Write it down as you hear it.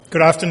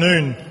Good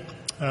afternoon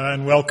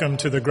and welcome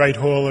to the Great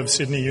Hall of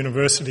Sydney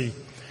University.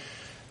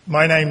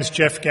 My name's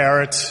Jeff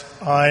Garrett.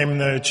 I'm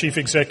the Chief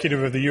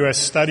Executive of the US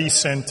Studies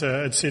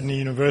Centre at Sydney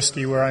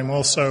University, where I'm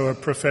also a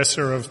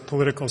Professor of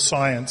Political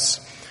Science.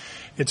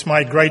 It's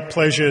my great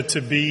pleasure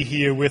to be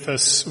here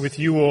with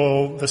you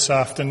all this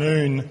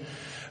afternoon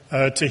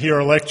to hear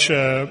a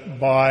lecture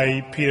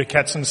by Peter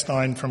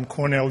Katzenstein from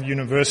Cornell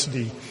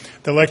University.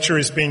 The lecture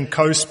is being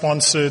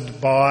co-sponsored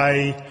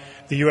by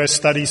the US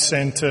Studies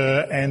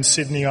Centre and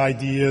Sydney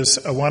Ideas,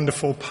 a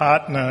wonderful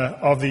partner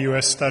of the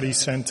US Studies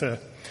Centre.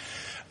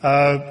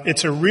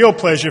 It's a real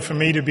pleasure for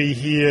me to be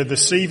here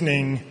this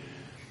evening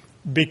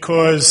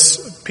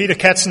because Peter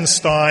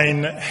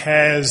Katzenstein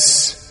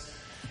has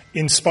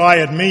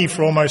inspired me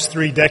for almost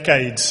 3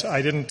 decades.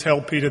 I didn't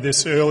tell Peter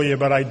this earlier,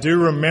 but I do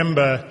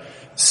remember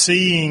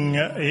seeing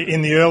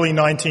in the early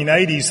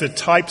 1980s the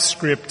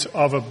typescript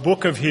of a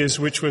book of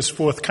his which was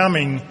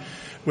forthcoming,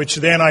 which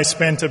then I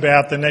spent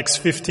about the next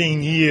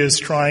 15 years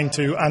trying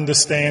to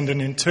understand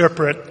and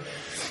interpret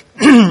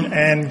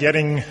and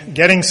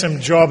getting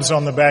some jobs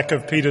on the back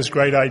of Peter's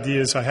great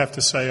ideas, I have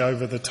to say,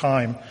 over the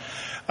time.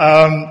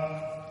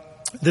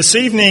 This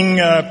evening,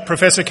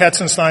 Professor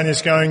Katzenstein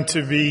is going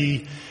to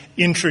be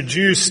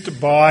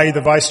introduced by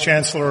the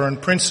Vice-Chancellor and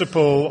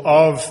Principal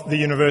of the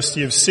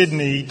University of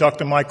Sydney,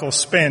 Dr. Michael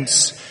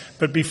Spence.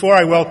 But before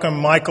I welcome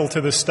Michael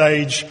to the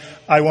stage,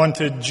 I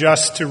wanted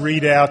just to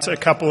read out a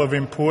couple of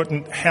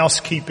important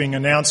housekeeping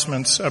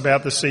announcements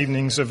about this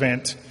evening's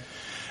event.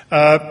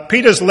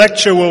 Peter's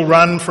lecture will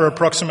run for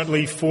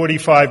approximately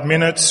 45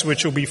 minutes,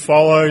 which will be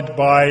followed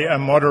by a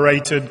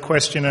moderated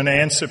question and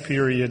answer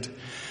period.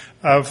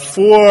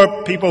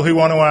 For people who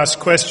want to ask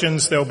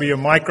questions, there'll be a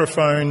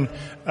microphone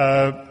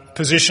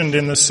positioned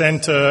in the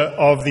center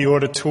of the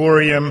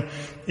auditorium.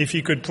 If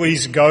you could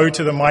please go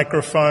to the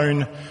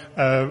microphone,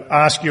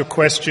 ask your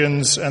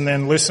questions, and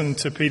then listen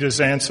to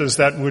Peter's answers,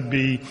 that would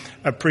be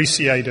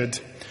appreciated.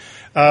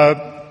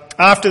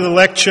 After the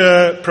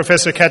lecture,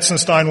 Professor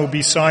Katzenstein will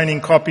be signing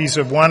copies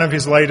of one of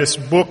his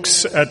latest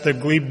books at the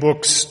Glebe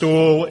Books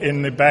stall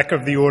in the back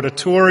of the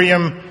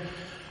auditorium.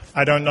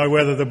 I don't know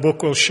whether the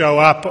book will show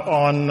up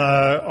on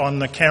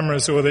the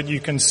cameras or that you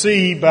can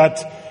see,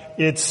 but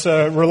it's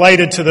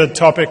related to the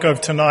topic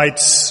of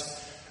tonight's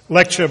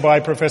lecture by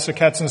Professor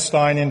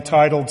Katzenstein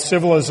entitled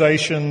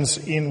Civilizations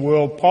in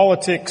World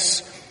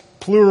Politics,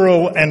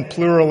 Plural and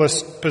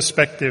Pluralist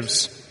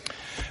Perspectives.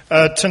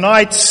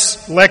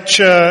 Tonight's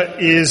lecture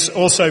is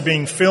also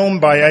being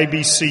filmed by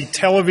ABC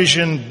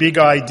Television, Big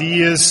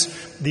Ideas,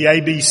 the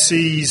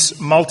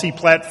ABC's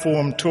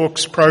multi-platform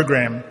talks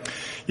program.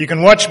 You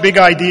can watch Big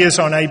Ideas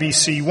on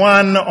ABC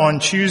One on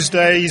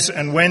Tuesdays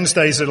and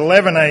Wednesdays at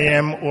 11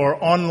 a.m. or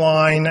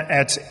online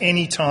at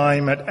any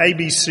time at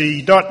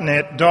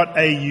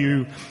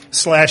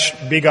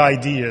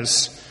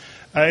abc.net.au/bigideas.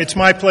 It's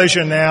my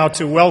pleasure now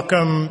to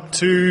welcome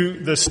to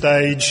the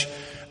stage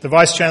the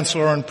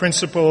Vice-Chancellor and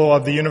Principal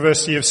of the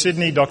University of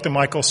Sydney, Dr.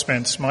 Michael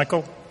Spence.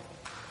 Michael.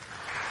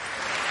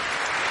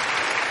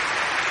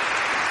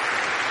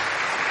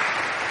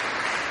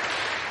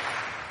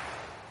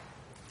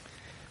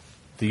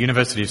 The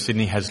University of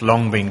Sydney has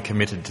long been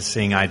committed to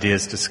seeing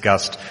ideas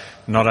discussed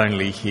not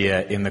only here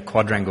in the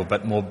quadrangle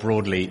but more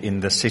broadly in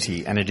the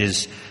city, and it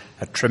is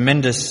a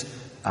tremendous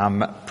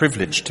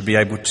privilege to be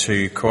able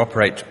to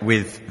cooperate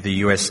with the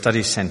US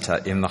Studies Centre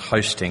in the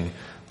hosting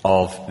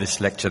of this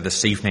lecture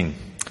this evening.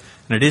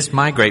 And it is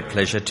my great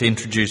pleasure to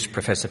introduce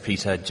Professor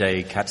Peter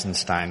J.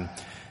 Katzenstein,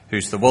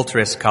 who's the Walter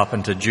S.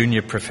 Carpenter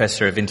Junior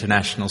Professor of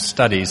International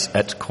Studies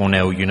at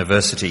Cornell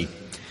University.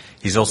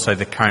 He's also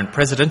the current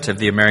president of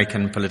the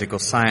American Political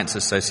Science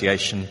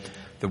Association,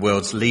 the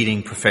world's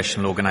leading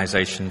professional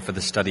organization for the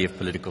study of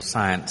political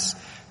science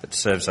that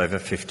serves over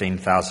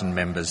 15,000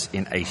 members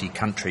in 80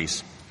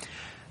 countries.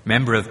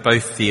 Member of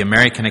both the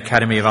American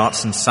Academy of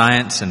Arts and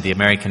Science and the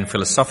American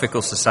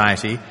Philosophical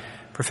Society,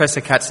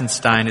 Professor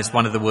Katzenstein is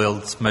one of the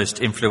world's most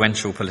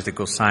influential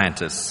political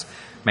scientists,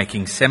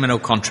 making seminal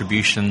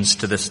contributions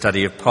to the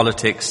study of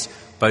politics,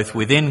 both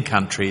within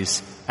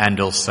countries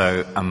and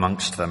also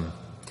amongst them.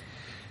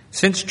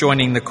 Since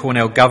joining the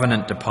Cornell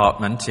Government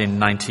Department in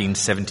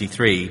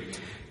 1973,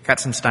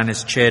 Katzenstein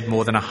has chaired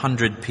more than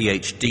 100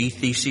 PhD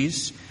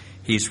theses.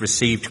 He's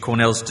received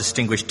Cornell's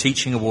Distinguished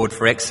Teaching Award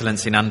for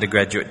Excellence in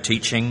Undergraduate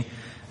Teaching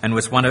and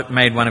was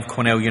made one of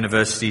Cornell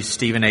University's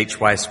Stephen H.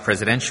 Weiss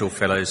Presidential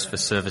Fellows for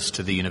service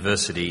to the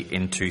university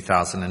in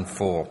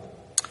 2004.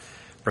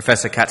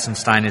 Professor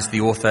Katzenstein is the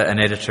author and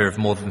editor of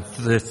more than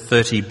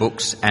 30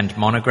 books and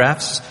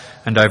monographs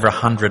and over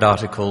 100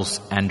 articles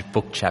and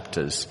book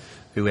chapters.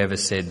 Whoever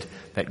said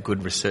that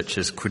good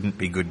researchers couldn't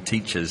be good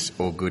teachers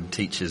or good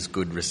teachers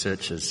good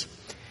researchers?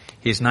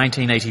 His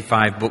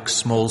 1985 book,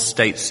 Small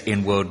States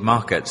in World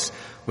Markets,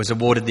 was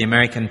awarded the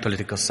American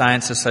Political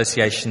Science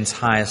Association's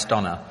highest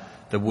honor,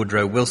 the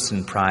Woodrow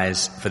Wilson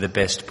Prize for the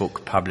best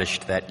book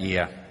published that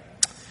year.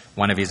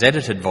 One of his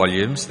edited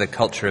volumes, The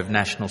Culture of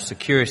National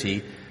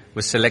Security,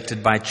 was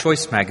selected by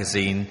Choice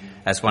magazine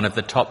as one of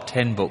the top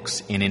 10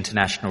 books in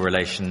international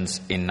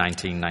relations in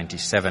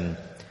 1997.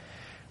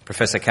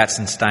 Professor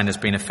Katzenstein has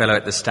been a fellow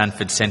at the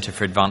Stanford Center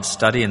for Advanced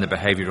Study in the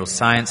Behavioral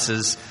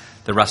Sciences,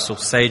 the Russell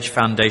Sage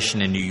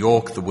Foundation in New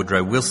York, the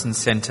Woodrow Wilson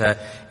Center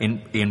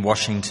in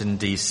Washington,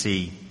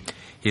 D.C.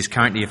 He is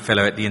currently a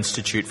fellow at the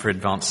Institute for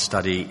Advanced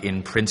Study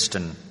in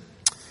Princeton.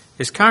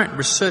 His current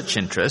research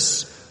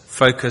interests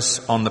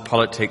focus on the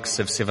politics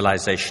of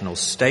civilizational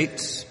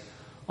states,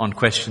 on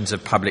questions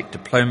of public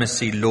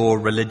diplomacy, law,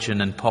 religion,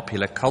 and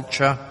popular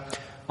culture,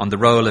 on the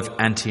role of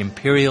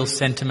anti-imperial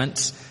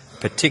sentiments,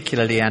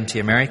 particularly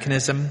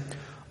anti-Americanism,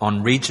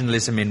 on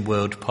regionalism in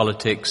world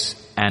politics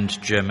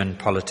and German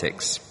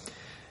politics.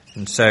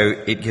 And so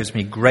it gives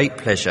me great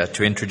pleasure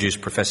to introduce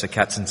Professor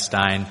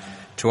Katzenstein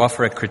to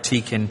offer a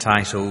critique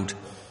entitled,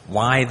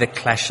 Why the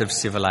Clash of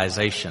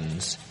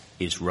Civilizations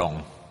is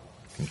Wrong.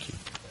 Thank you.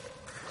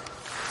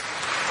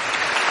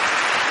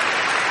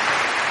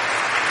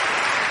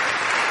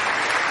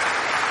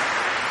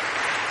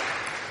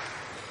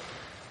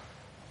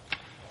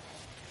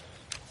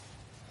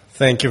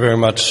 Thank you very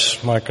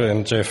much, Michael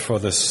and Jeff, for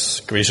this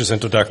gracious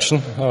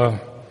introduction.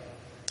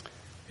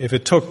 If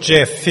it took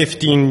Jeff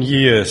 15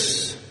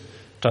 years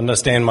to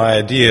understand my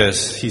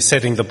ideas, he's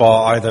setting the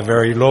bar either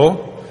very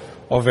low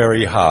or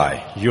very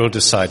high. You'll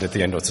decide at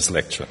the end of this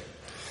lecture.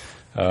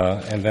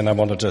 And then I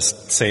want to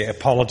just say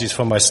apologies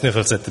for my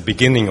sniffles at the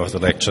beginning of the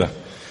lecture.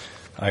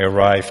 I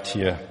arrived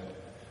here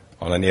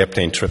on an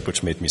airplane trip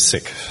which made me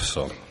sick.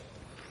 So,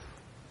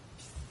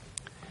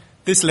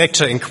 this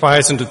lecture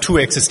inquires into two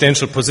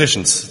existential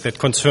positions that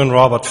concern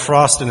Robert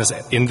Frost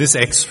in this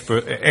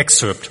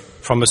excerpt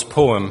from his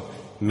poem,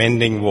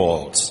 Mending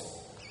Walls.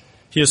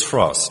 Here's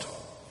Frost.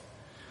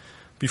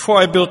 Before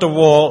I built a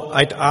wall,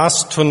 I'd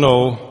ask to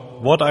know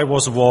what I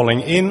was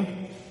walling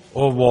in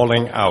or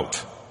walling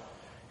out,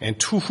 and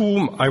to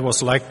whom I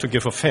was like to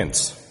give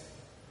offense.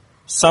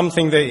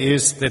 Something there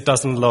is that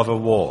doesn't love a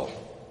wall,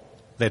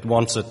 that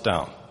wants it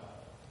down.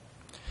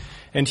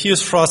 And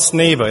here's Frost's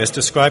neighbor as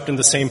described in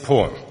the same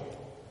poem.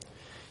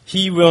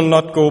 He will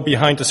not go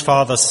behind his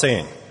father's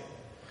saying,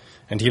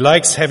 and he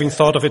likes having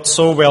thought of it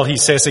so well, he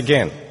says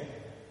again,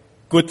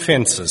 good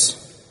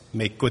fences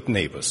make good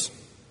neighbors.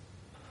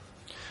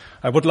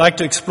 I would like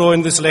to explore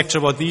in this lecture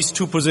what these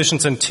two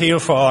positions entail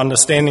for our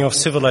understanding of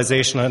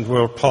civilization and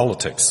world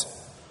politics.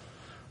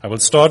 I will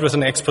start with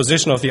an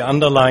exposition of the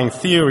underlying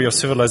theory of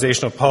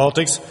civilizational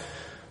politics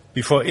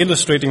before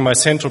illustrating my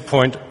central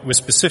point with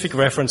specific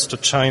reference to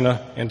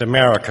China and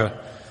America,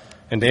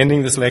 and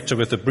ending this lecture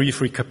with a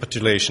brief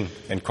recapitulation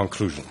and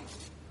conclusion.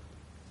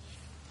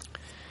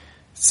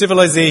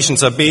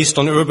 Civilizations are based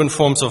on urban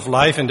forms of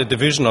life and a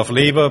division of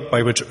labor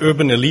by which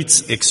urban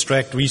elites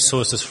extract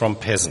resources from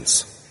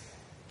peasants.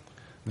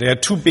 There are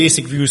two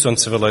basic views on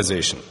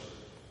civilization.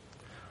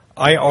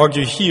 I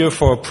argue here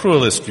for a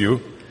pluralist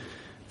view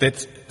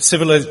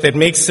that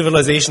makes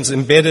civilizations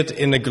embedded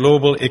in a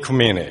global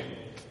ecumene.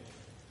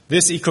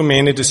 This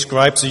ecumene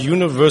describes a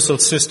universal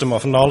system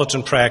of knowledge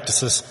and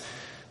practices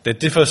that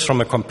differs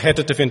from a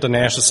competitive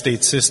international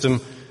state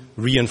system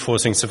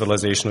reinforcing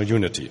civilizational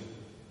unity.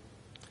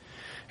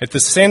 At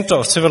the center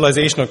of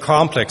civilizational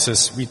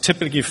complexes, we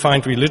typically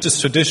find religious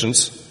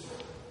traditions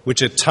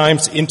which at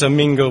times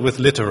intermingle with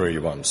literary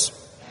ones.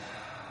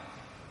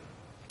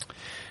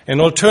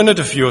 An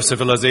alternative view of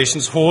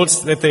civilizations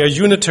holds that they are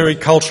unitary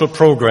cultural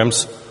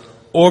programs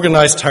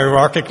organized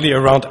hierarchically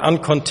around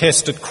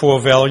uncontested core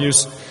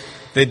values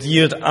that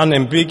yield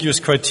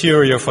unambiguous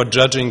criteria for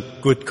judging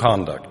good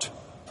conduct.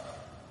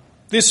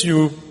 This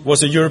view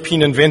was a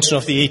European invention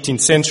of the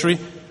 18th century,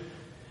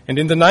 and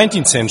in the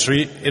 19th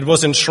century it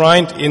was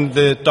enshrined in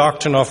the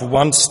doctrine of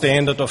one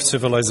standard of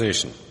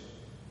civilization.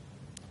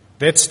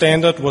 That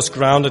standard was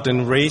grounded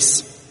in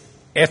race,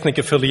 ethnic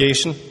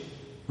affiliation,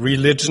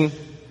 religion,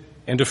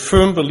 and a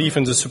firm belief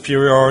in the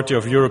superiority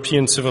of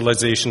European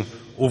civilization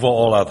over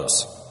all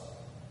others.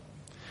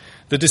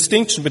 The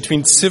distinction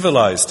between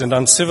civilized and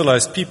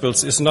uncivilized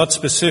peoples is not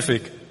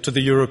specific to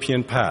the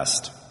European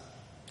past.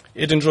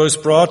 It enjoys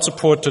broad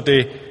support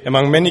today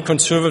among many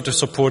conservative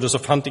supporters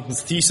of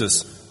Huntington's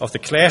thesis of the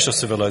clash of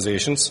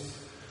civilizations,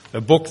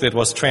 a book that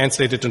was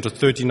translated into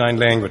 39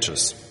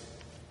 languages.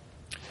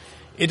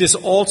 It is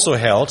also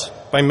held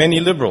by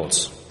many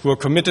liberals who are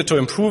committed to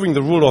improving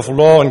the rule of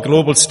law and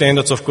global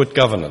standards of good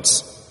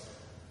governance.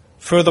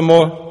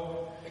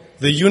 Furthermore,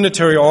 the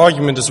unitary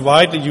argument is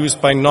widely used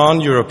by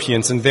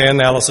non-Europeans in their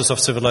analysis of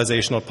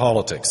civilizational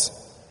politics.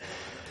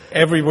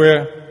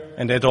 Everywhere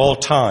and at all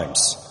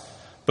times,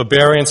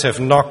 barbarians have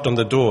knocked on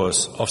the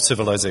doors of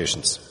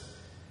civilizations.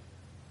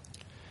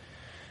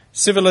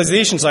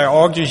 Civilizations, I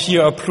argue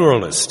here, are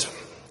pluralist.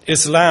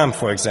 Islam,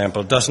 for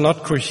example, does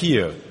not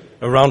cohere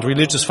around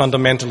religious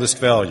fundamentalist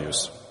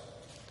values.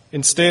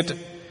 Instead,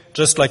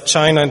 just like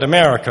China and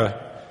America,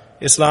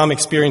 Islam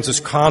experiences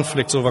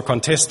conflicts over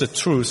contested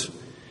truth,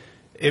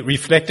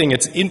 reflecting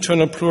its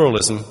internal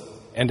pluralism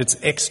and its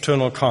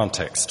external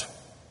context.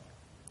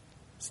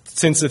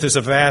 Since it is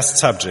a vast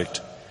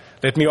subject,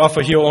 let me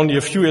offer here only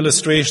a few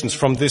illustrations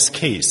from this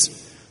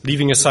case,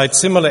 leaving aside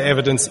similar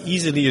evidence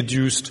easily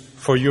adduced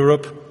for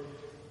Europe,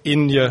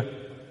 India,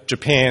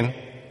 Japan,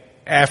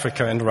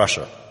 Africa, and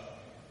Russia.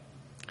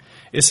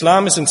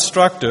 Islam is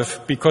instructive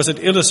because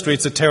it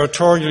illustrates a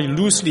territorially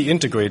loosely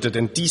integrated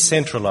and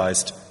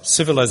decentralized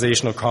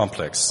civilizational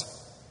complex.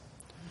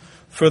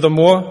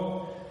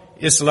 Furthermore,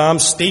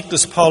 Islam's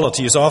stateless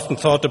polity is often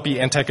thought to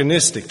be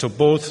antagonistic to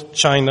both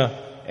China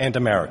and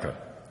America.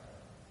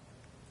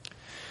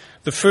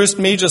 The first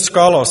major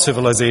scholar of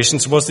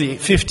civilizations was the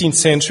 15th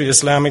century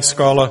Islamic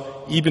scholar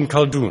Ibn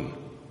Khaldun,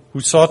 who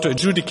sought to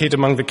adjudicate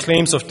among the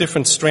claims of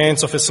different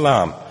strands of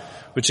Islam,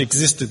 which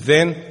existed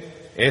then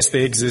as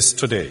they exist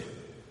today.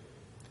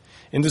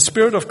 In the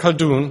spirit of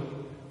Khaldun,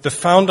 the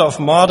founder of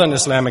modern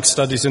Islamic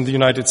studies in the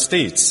United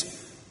States,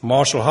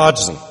 Marshall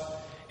Hodgson,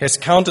 has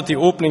counted the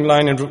opening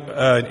line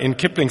in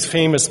Kipling's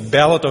famous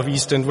Ballad of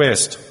East and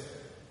West.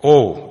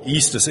 Oh,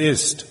 East is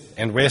East,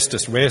 and West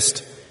is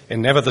West,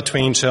 and never the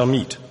twain shall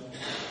meet.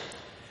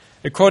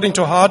 According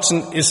to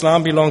Hodgson,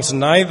 Islam belongs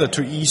neither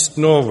to East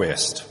nor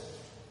West.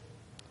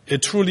 A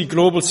truly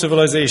global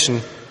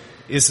civilization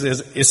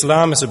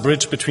Islam is a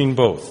bridge between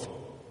both.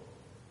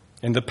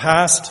 In the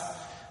past,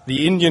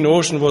 the Indian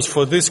Ocean was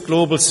for this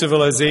global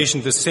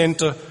civilization the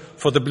center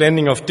for the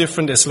blending of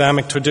different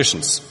Islamic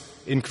traditions,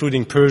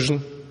 including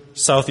Persian,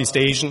 Southeast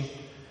Asian,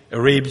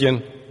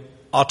 Arabian,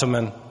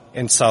 Ottoman,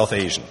 and South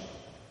Asian.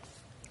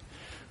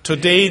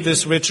 Today,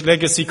 this rich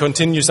legacy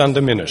continues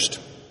undiminished.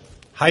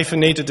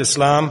 Hyphenated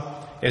Islam,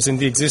 as in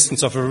the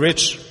existence of a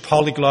rich,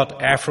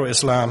 polyglot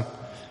Afro-Islam,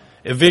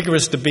 a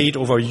vigorous debate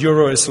over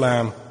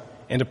Euro-Islam,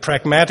 and a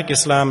pragmatic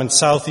Islam in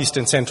Southeast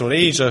and Central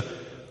Asia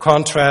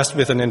contrast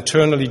with an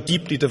internally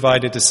deeply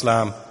divided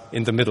Islam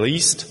in the Middle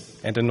East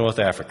and in North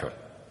Africa.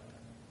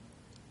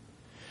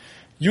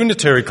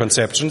 Unitary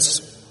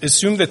conceptions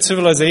assume that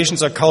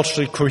civilizations are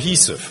culturally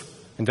cohesive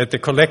and that the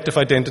collective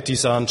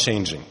identities are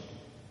unchanging.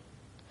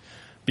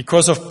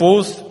 Because of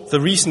both the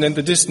recent and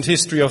the distant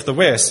history of the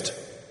West,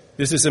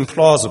 this is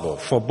implausible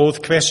for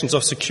both questions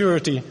of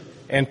security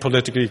and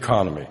political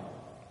economy.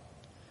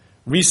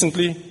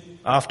 Recently,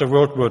 after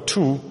World War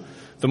II,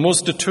 the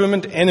most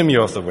determined enemy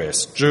of the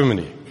West,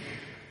 Germany,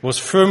 was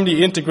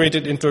firmly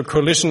integrated into a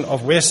coalition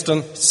of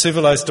Western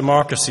civilized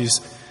democracies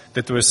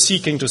that were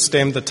seeking to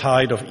stem the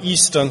tide of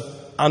Eastern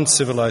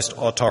uncivilized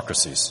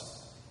autocracies.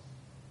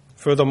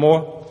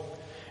 Furthermore,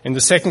 in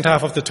the second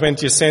half of the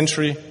 20th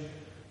century,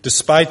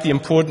 despite the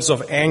importance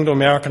of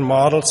Anglo-American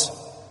models,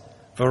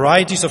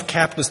 varieties of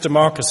capitalist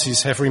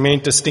democracies have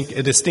remained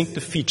a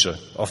distinctive feature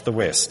of the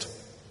West.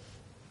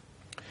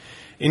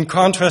 In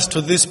contrast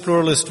to this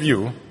pluralist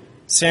view,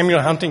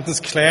 Samuel Huntington's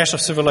Clash of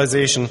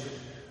Civilization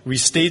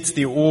restates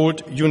the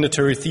old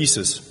unitary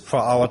thesis for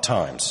our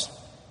times.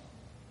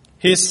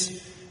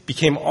 His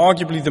became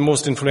arguably the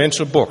most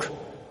influential book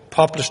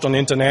published on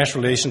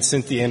international relations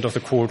since the end of the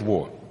Cold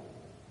War.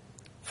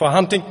 For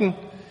Huntington,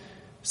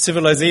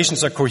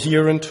 civilizations are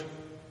coherent,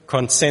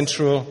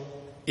 consensual,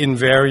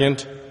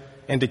 invariant,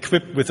 and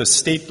equipped with a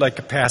state-like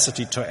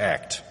capacity to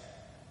act.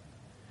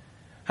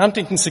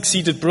 Huntington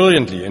succeeded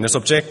brilliantly in his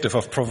objective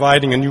of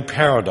providing a new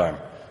paradigm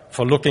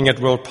for looking at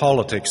world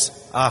politics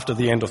after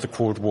the end of the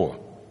Cold War.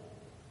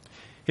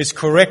 His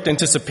correct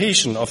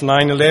anticipation of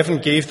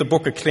 9/11 gave the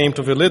book a claim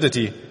to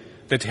validity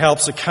that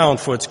helps account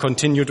for its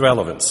continued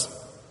relevance.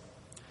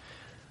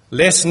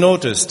 Less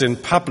noticed in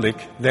public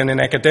than in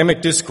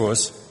academic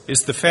discourse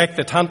is the fact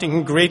that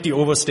Huntington greatly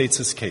overstates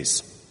his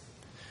case.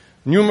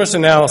 Numerous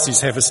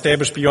analyses have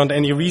established beyond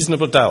any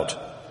reasonable doubt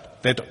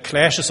that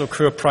clashes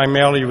occur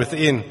primarily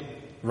within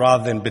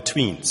rather than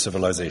between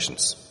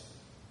civilizations.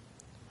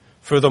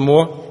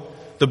 Furthermore,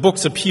 the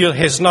book's appeal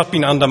has not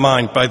been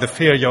undermined by the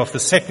failure of the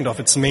second of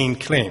its main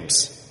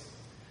claims.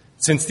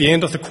 Since the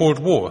end of the Cold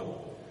War,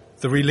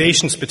 the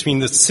relations between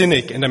the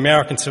Sinic and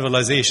American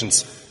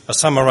civilizations are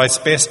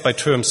summarized best by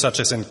terms such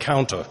as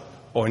encounter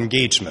or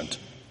engagement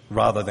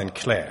rather than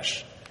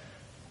clash.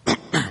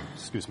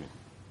 Excuse me.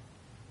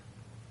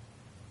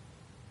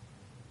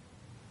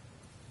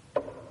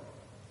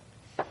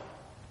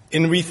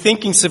 In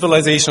rethinking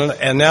civilizational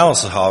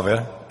analysis,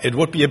 however, it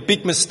would be a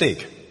big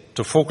mistake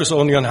to focus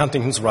only on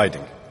Huntington's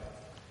writing.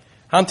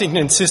 Huntington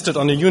insisted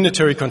on a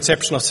unitary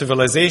conception of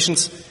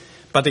civilizations,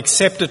 but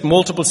accepted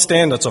multiple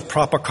standards of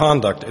proper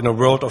conduct in a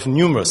world of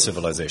numerous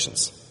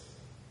civilizations.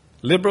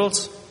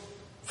 Liberals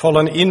follow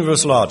an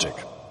inverse logic.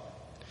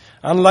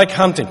 Unlike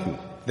Huntington,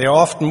 they are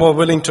often more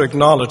willing to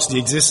acknowledge the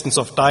existence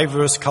of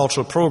diverse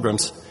cultural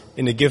programs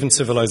in a given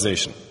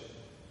civilization.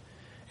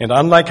 And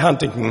unlike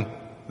Huntington,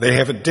 they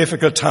have a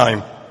difficult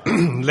time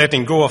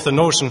letting go of the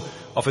notion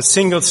of a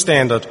single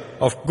standard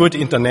of good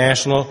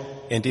international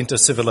and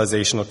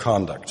intercivilizational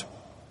conduct.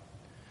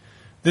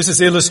 This is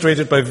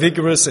illustrated by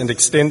vigorous and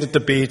extended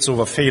debates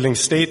over failing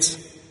states,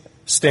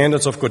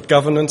 standards of good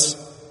governance,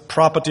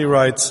 property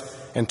rights,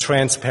 and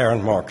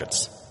transparent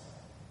markets.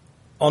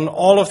 On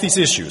all of these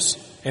issues,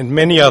 and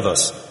many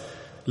others,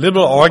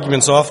 liberal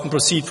arguments often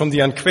proceed from the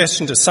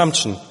unquestioned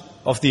assumption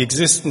of the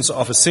existence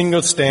of a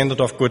single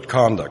standard of good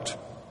conduct.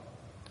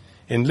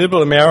 In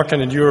liberal American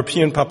and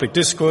European public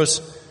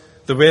discourse,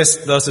 the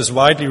West thus is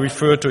widely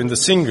referred to in the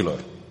singular,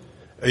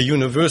 a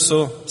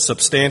universal,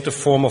 substantive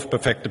form of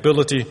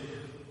perfectibility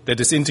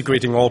that is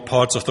integrating all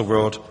parts of the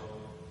world,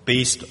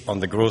 based on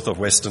the growth of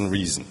Western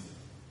reason.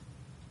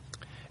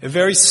 A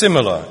very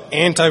similar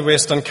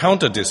anti-Western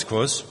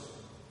counter-discourse,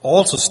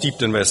 also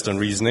steeped in Western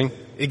reasoning,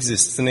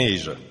 exists in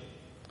Asia.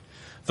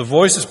 The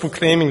voices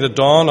proclaiming the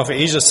dawn of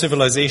Asia's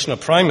civilizational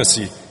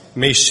primacy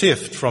may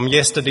shift from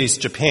yesterday's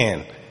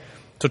Japan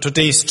to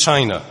today's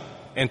China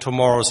and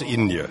tomorrow's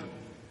India,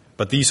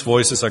 but these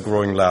voices are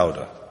growing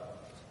louder.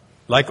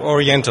 Like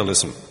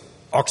Orientalism,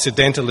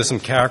 Occidentalism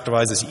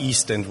characterizes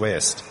East and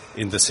West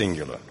in the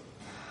singular.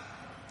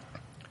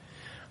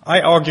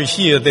 I argue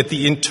here that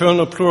the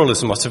internal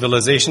pluralism of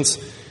civilizations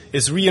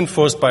is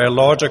reinforced by a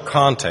larger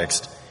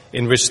context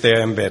in which they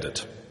are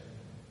embedded.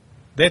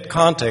 That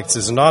context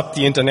is not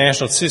the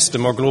international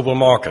system or global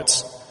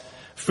markets,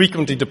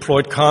 frequently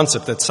deployed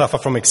concepts that suffer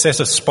from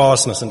excessive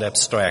sparseness and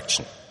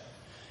abstraction.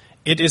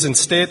 It is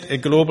instead a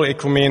global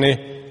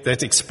ecumene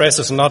that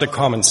expresses not a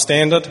common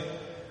standard,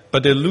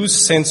 but a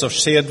loose sense of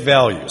shared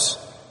values,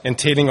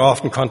 entailing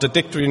often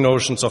contradictory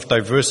notions of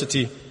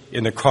diversity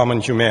in a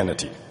common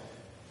humanity.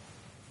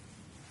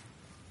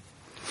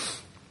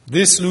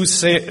 This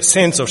loose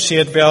sense of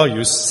shared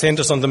values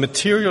centers on the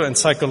material and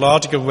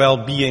psychological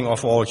well-being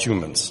of all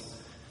humans.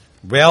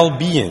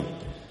 Well-being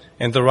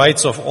and the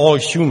rights of all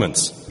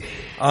humans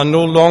are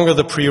no longer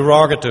the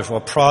prerogative or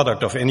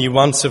product of any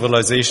one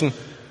civilization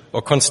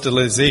or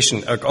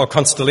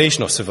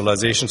constellation of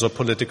civilizations or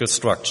political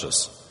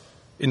structures.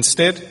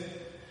 Instead,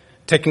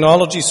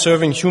 technology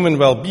serving human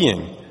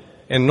well-being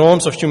and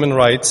norms of human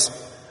rights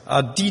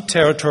are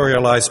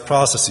deterritorialized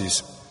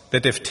processes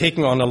that have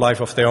taken on a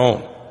life of their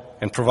own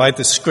and provide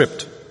the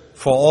script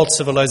for all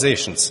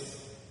civilizations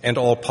and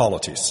all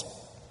polities.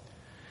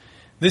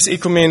 This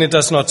ecumene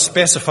does not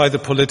specify the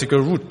political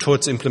route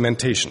towards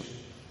implementation.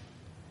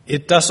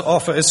 It does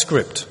offer a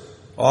script,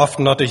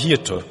 often not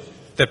adhered to,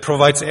 that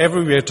provides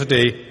everywhere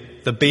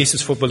today the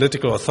basis for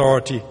political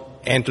authority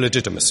and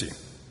legitimacy.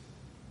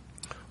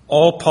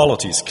 All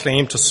polities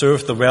claim to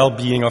serve the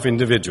well-being of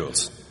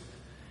individuals,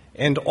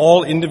 and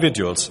all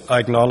individuals are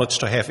acknowledged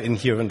to have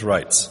inherent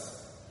rights.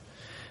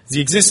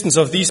 The existence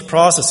of these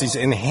processes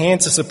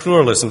enhances the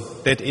pluralism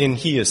that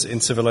inheres in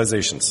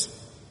civilizations.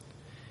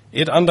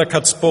 It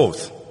undercuts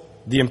both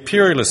the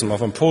imperialism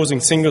of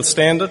imposing single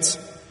standards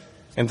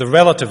and the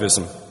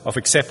relativism of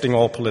accepting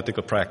all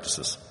political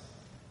practices.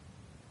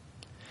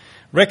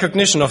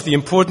 Recognition of the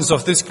importance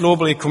of this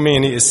global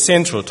ecumene is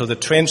central to the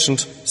trenchant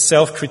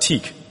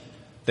self-critique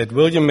that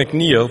William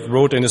McNeill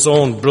wrote in his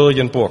own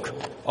brilliant book,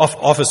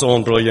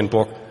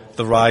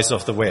 The Rise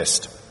of the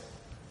West,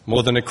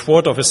 more than a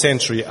quarter of a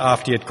century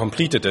after he had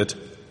completed it,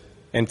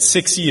 and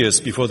 6 years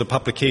before the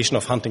publication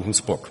of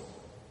Huntington's book.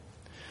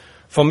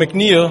 For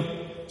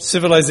McNeill,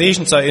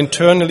 civilizations are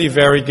internally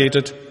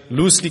variegated,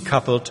 loosely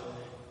coupled,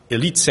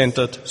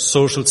 elite-centered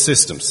social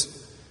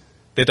systems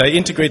that are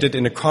integrated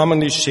in a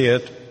commonly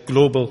shared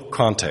global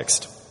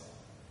context.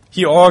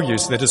 He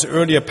argues that his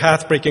earlier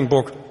path-breaking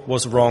book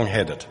was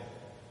wrong-headed.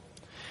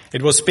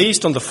 It was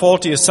based on the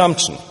faulty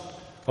assumption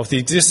of the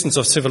existence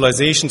of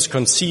civilizations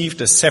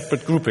conceived as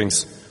separate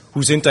groupings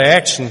whose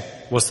interaction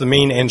was the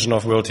main engine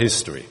of world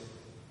history.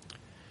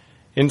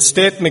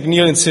 Instead,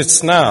 McNeill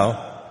insists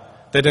now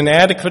that an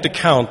adequate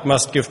account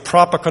must give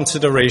proper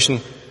consideration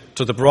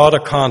to the broader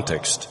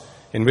context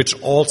in which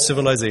all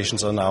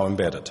civilizations are now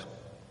embedded.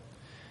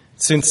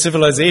 Since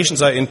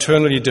civilizations are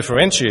internally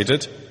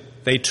differentiated,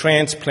 they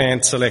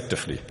transplant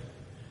selectively.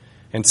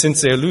 And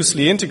since they are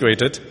loosely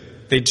integrated,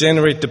 they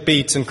generate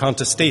debates and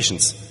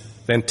contestations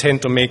that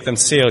tend to make them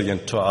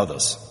salient to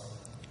others.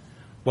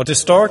 What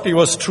historically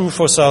was true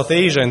for South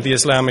Asia and the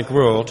Islamic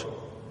world,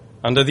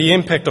 under the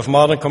impact of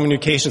modern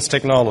communications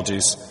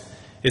technologies,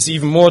 is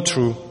even more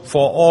true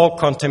for all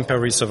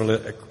contemporary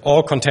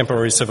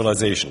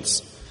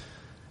civilizations.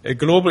 A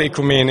global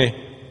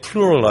ecumene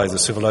pluralizes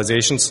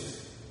civilizations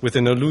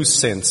within a loose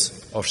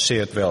sense of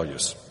shared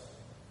values.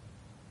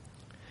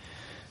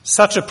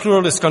 Such a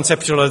pluralist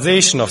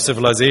conceptualization of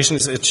civilization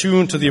is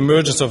attuned to the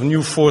emergence of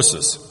new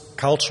forces,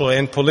 cultural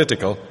and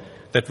political,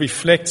 that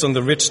reflects on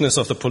the richness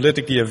of the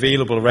politically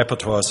available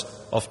repertoires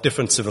of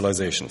different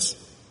civilizations.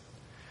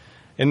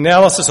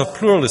 Analysis of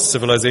pluralist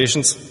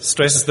civilizations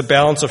stresses the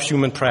balance of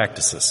human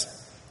practices.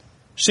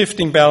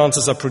 Shifting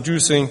balances are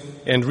producing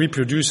and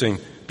reproducing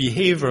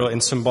behavioral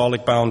and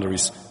symbolic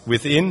boundaries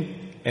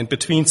within and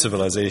between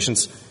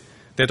civilizations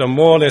that are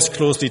more or less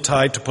closely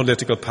tied to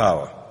political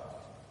power.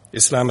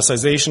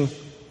 Islamicization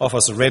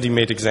offers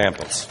ready-made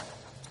examples.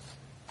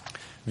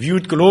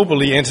 Viewed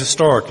globally and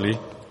historically,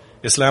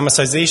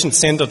 Islamicization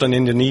centered on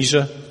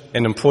Indonesia,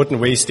 an important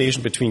way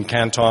station between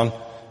Canton,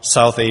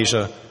 South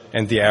Asia,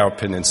 and the Arab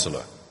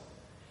Peninsula.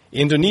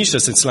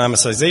 Indonesia's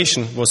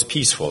Islamicization was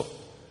peaceful,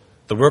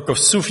 the work of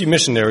Sufi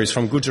missionaries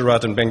from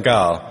Gujarat and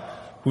Bengal,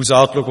 whose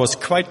outlook was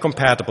quite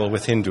compatible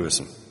with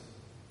Hinduism.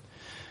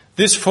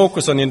 This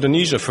focus on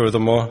Indonesia,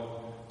 furthermore,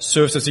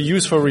 serves as a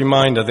useful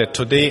reminder that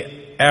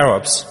today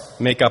Arabs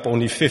make up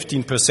only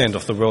 15%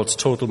 of the world's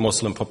total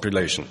Muslim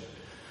population,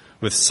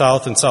 with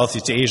South and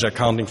Southeast Asia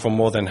accounting for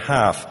more than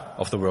half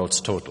of the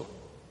world's total.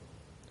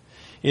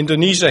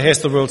 Indonesia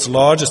has the world's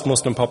largest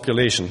Muslim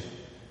population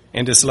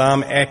and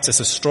Islam acts as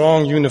a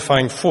strong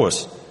unifying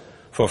force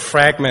for a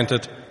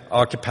fragmented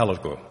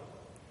archipelago.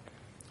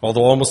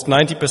 Although almost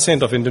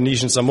 90% of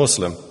Indonesians are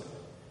Muslim,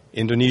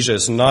 Indonesia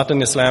is not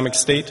an Islamic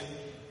state,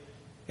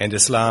 and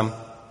Islam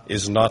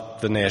is not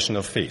the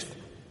national faith.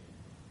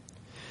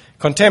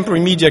 Contemporary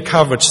media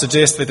coverage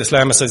suggests that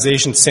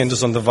Islamicization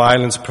centers on the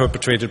violence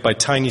perpetrated by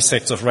tiny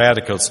sects of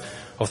radicals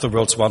of the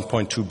world's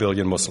 1.2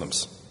 billion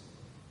Muslims.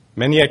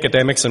 Many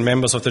academics and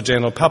members of the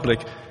general public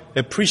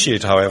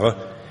appreciate,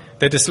 however,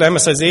 that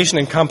Islamicization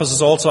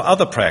encompasses also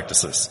other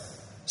practices,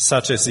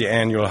 such as the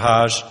annual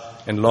Hajj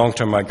and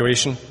long-term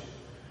migration,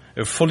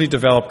 a fully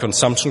developed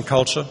consumption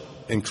culture,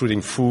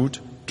 including food,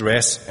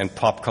 dress, and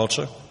pop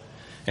culture,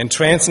 and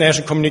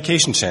transnational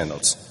communication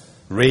channels,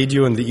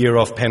 radio in the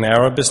era of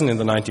Pan-Arabism in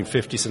the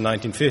 1950s and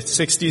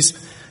 1960s,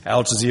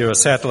 Al Jazeera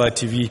satellite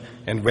TV,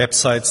 and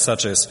websites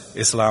such as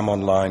Islam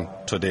Online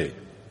Today.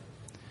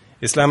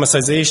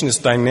 Islamicization is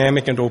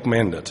dynamic and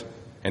open-ended,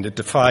 and it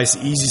defies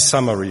easy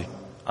summary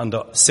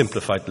under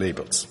simplified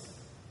labels.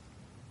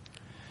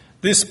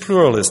 This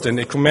pluralist and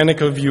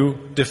ecumenical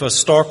view differs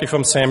starkly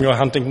from Samuel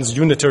Huntington's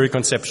unitary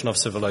conception of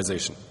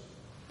civilization.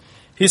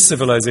 His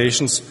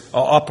civilizations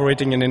are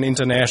operating in an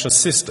international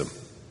system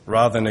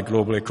rather than a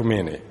global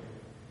ecumene.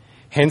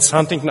 Hence,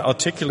 Huntington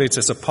articulates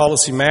as a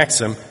policy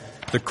maxim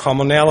the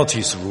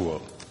commonalities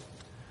rule,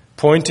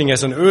 pointing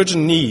as an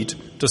urgent need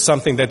to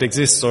something that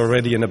exists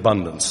already in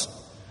abundance,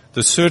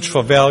 the search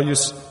for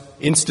values,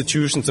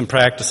 institutions, and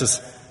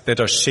practices that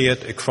are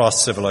shared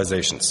across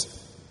civilizations.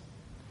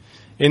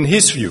 In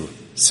his view,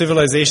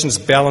 civilizations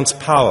balance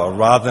power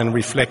rather than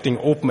reflecting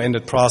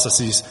open-ended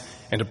processes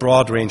and a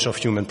broad range of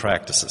human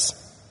practices.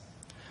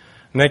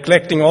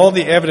 Neglecting all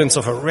the evidence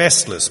of a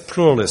restless,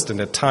 pluralist, and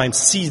at times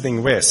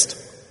seething West,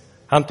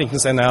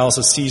 Huntington's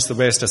analysis sees the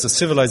West as a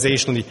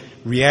civilizationally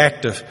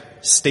reactive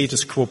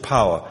status quo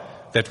power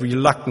that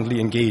reluctantly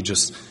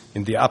engages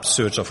in the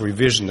upsurge of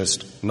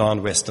revisionist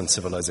non-Western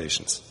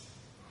civilizations.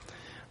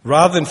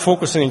 Rather than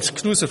focusing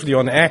exclusively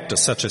on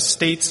actors such as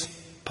states,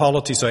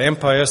 polities, or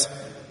empires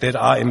that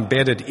are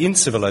embedded in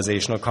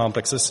civilizational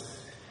complexes,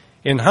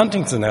 in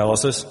Huntington's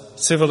analysis,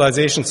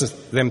 civilizations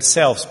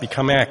themselves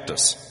become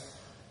actors.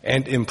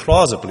 And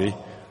implausibly,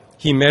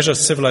 he measures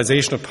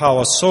civilizational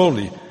power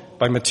solely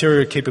by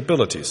material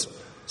capabilities,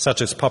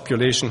 such as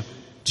population,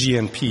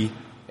 GNP,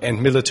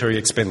 and military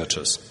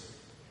expenditures.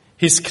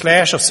 His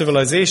clash of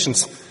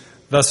civilizations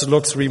thus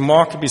looks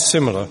remarkably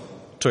similar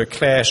to a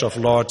clash of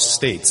large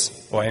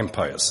states or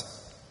empires.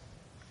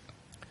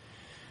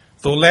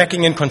 Though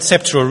lacking in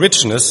conceptual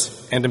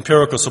richness and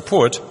empirical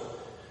support,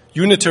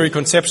 unitary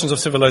conceptions of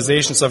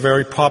civilizations are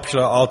very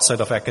popular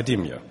outside of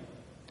academia.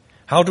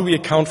 How do we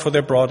account for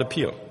their broad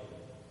appeal?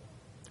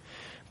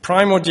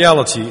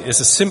 Primordiality is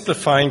a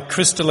simplifying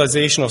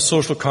crystallization of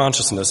social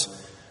consciousness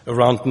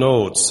around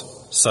nodes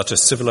such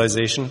as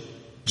civilization,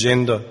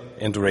 gender,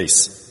 and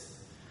race.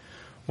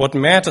 What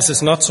matters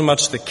is not so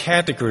much the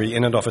category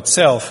in and of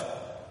itself,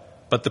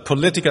 but the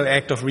political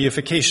act of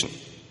reification,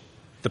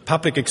 the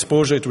public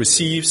exposure it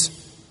receives,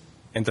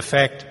 and the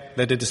fact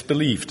that it is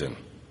believed in.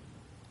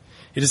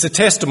 It is a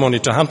testimony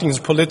to Huntington's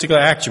political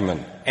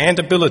acumen and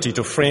ability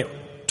to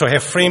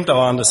have framed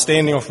our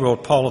understanding of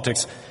world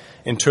politics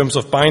in terms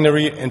of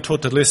binary and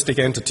totalistic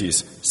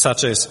entities,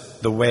 such as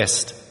the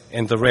West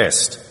and the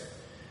rest,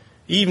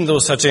 even though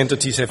such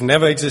entities have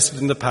never existed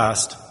in the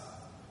past,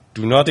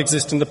 do not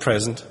exist in the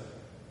present,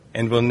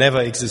 and will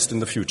never exist in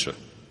the future.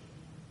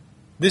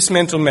 This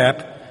mental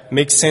map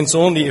makes sense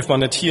only if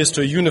one adheres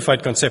to a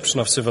unified conception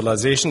of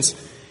civilizations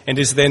and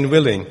is then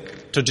willing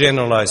to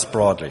generalize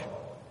broadly.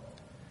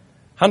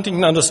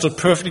 Huntington understood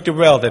perfectly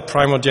well that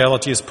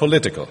primordiality is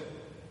political,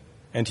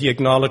 and he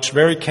acknowledged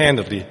very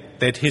candidly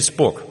that his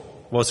book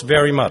was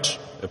very much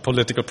a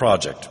political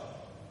project.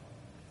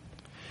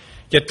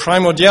 Yet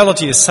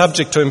primordiality is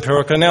subject to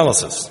empirical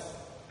analysis.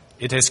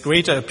 It has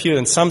greater appeal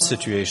in some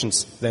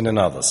situations than in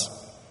others.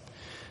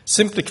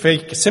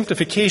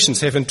 Simplifications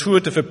have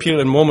intuitive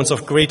appeal in moments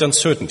of great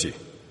uncertainty,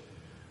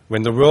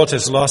 when the world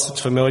has lost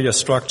its familiar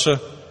structure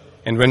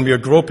and when we are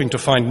groping to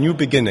find new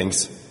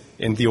beginnings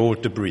in the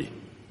old debris.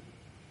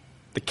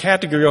 The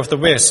category of the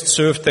West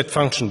served that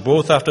function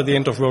both after the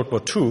end of World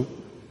War II,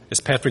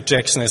 as Patrick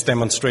Jackson has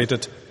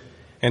demonstrated,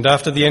 and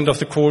after the end of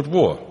the Cold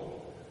War,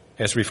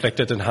 as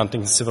reflected in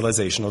Huntington's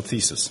civilizational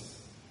thesis.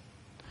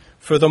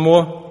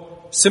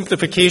 Furthermore,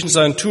 simplifications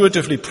are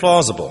intuitively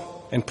plausible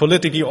and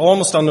politically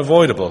almost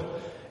unavoidable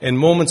in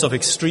moments of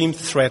extreme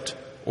threat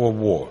or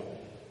war.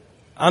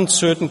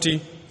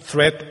 Uncertainty,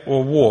 threat,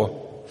 or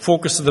war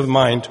focuses the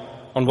mind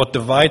on what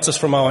divides us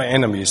from our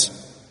enemies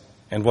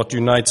and what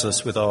unites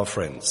us with our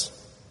friends.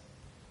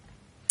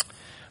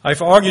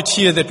 I've argued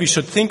here that we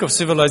should think of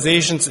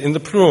civilizations in the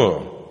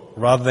plural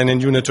rather than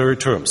in unitary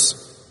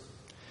terms.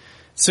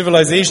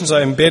 Civilizations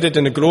are embedded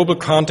in a global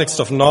context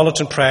of knowledge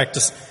and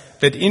practice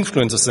that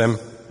influences them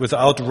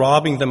without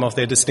robbing them of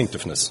their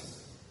distinctiveness.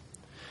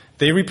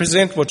 They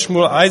represent what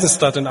Shmuel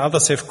Eisenstadt and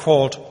others have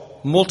called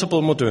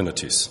multiple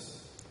modernities,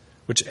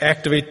 which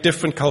activate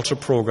different cultural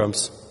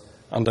programs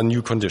under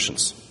new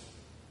conditions.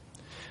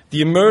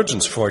 The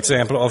emergence, for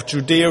example, of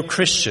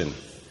Judeo-Christian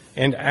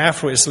and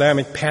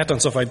Afro-Islamic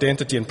patterns of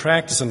identity and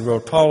practice in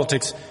world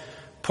politics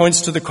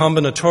points to the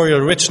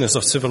combinatorial richness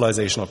of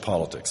civilizational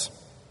politics.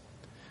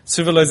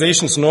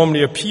 Civilizations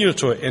normally appeal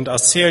to and are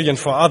salient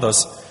for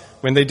others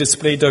when they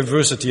display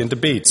diversity and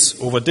debates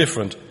over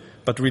different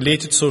but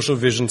related social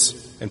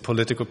visions and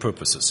political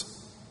purposes.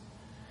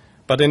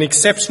 But in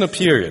exceptional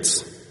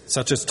periods,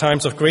 such as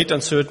times of great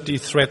uncertainty,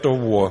 threat, or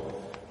war,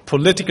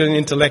 political and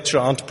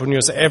intellectual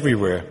entrepreneurs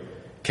everywhere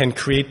can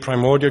create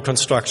primordial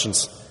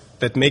constructions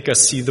that make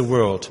us see the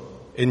world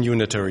in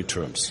unitary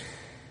terms.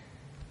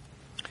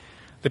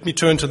 Let me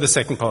turn to the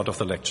second part of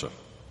the lecture.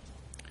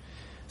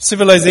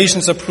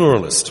 Civilizations are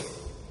pluralist.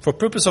 For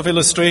purpose of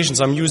illustrations,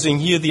 I'm using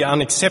here the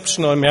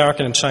unexceptional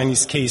American and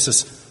Chinese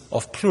cases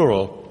of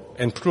plural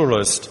and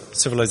pluralist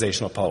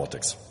civilizational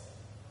politics.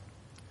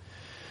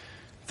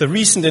 The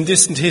recent and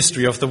distant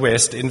history of the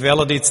West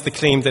invalidates the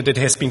claim that it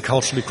has been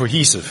culturally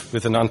cohesive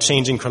with an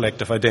unchanging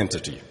collective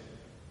identity.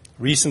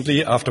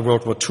 Recently, after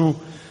World War II,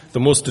 the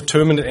most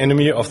determined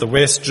enemy of the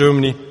West,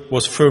 Germany,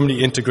 was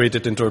firmly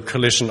integrated into a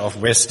coalition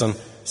of Western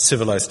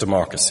civilized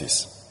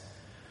democracies.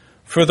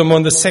 Furthermore,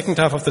 in the second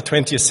half of the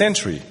 20th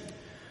century,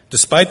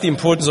 despite the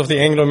importance of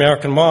the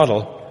Anglo-American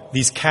model,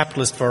 these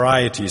capitalist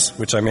varieties,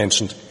 which I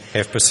mentioned,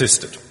 have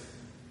persisted.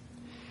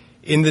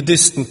 In the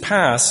distant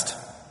past,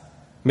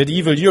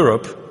 medieval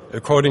Europe,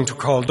 according to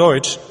Karl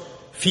Deutsch,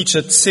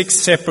 featured 6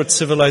 separate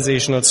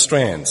civilizational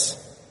strands: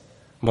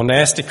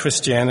 monastic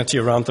Christianity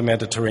around the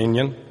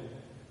Mediterranean,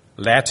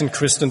 Latin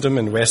Christendom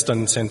in Western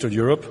and Central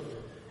Europe,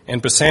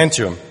 and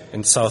Byzantium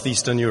in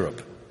Southeastern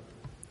Europe.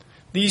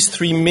 These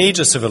 3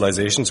 major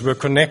civilizations were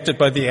connected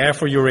by the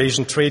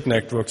Afro-Eurasian trade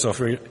networks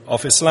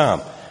of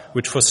Islam,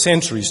 which for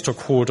centuries took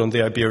hold on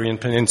the Iberian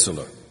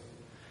Peninsula,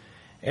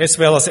 as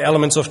well as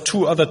elements of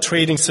 2 other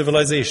trading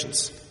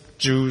civilizations,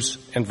 Jews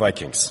and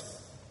Vikings.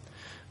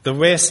 The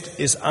West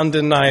is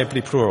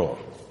undeniably plural.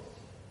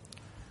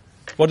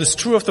 What is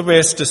true of the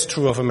West is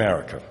true of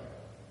America.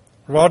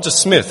 Roger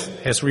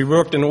Smith has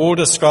reworked an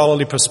older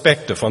scholarly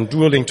perspective on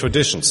dueling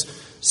traditions,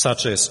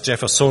 such as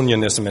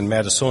Jeffersonianism and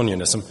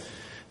Madisonianism,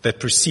 that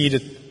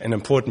preceded an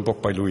important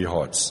book by Louis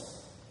Hartz.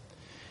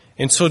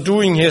 In so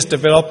doing, he has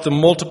developed the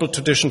multiple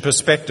tradition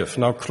perspective,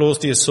 now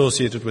closely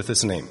associated with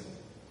his name.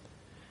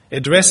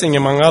 Addressing,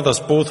 among others,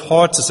 both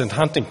Hartz's and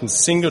Huntington's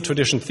single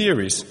tradition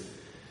theories,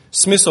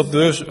 Smith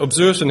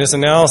observes in his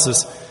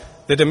analysis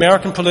that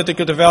American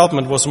political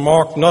development was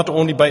marked not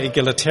only by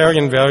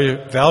egalitarian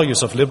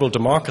values of liberal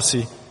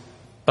democracy,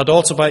 but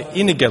also by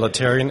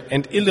inegalitarian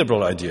and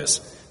illiberal ideas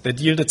that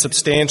yielded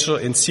substantial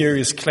and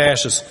serious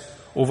clashes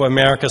over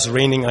America's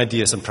reigning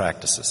ideas and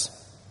practices.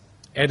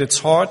 At its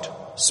heart,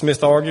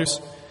 Smith argues,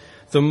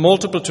 the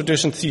multiple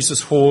tradition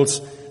thesis holds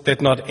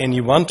that not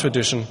any one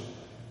tradition,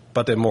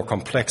 but a more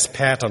complex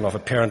pattern of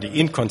apparently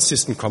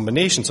inconsistent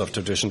combinations of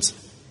traditions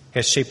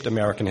has shaped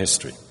American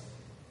history.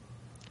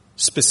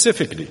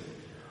 Specifically,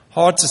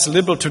 Hartz's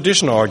liberal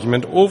tradition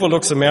argument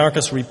overlooks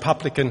America's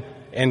Republican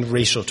and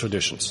racial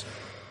traditions.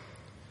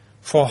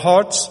 For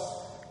Hartz,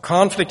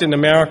 conflict in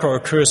America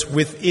occurs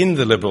within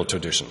the liberal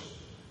tradition.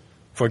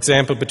 For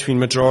example, between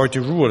majority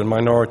rule and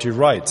minority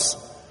rights,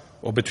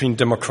 or between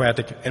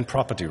democratic and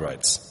property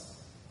rights.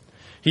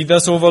 He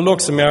thus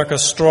overlooks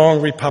America's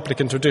strong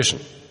Republican tradition.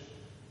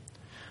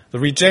 The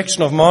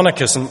rejection of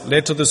monarchism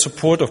led to the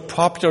support of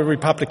popular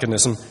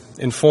republicanism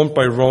informed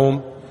by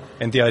Rome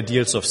and the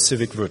ideals of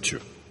civic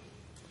virtue.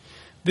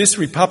 This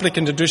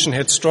Republican tradition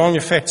had strong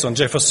effects on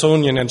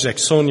Jeffersonian and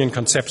Jacksonian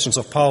conceptions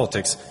of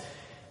politics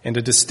and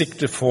a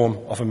distinctive form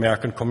of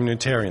American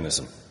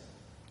communitarianism.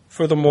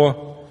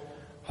 Furthermore,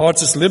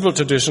 Hartz's liberal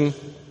tradition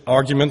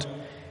argument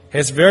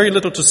has very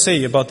little to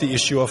say about the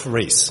issue of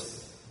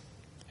race.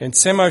 In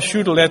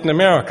semi-feudal Latin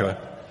America,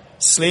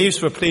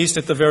 slaves were placed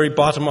at the very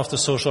bottom of the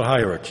social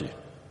hierarchy,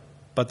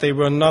 but they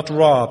were not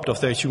robbed of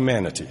their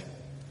humanity.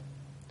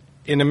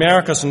 In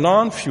America's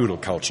non-feudal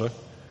culture,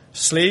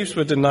 slaves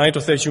were denied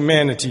of their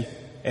humanity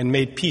and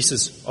made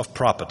pieces of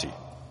property.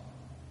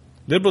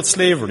 Liberal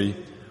slavery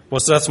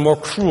was thus more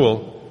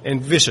cruel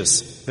and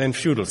vicious than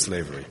feudal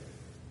slavery.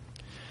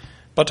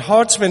 But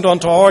Hartz went on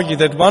to argue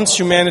that once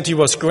humanity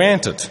was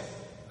granted,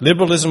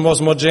 liberalism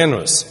was more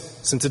generous,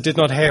 since it did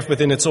not have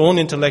within its own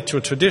intellectual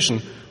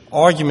tradition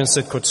arguments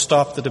that could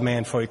stop the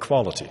demand for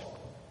equality.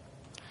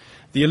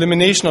 The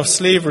elimination of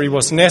slavery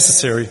was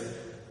necessary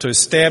to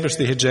establish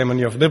the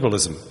hegemony of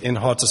liberalism in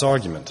Hartz's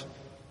argument.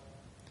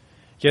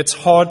 Yet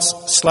Hartz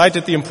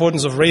slighted the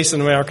importance of race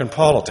in American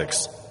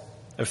politics,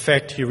 a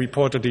fact he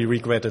reportedly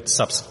regretted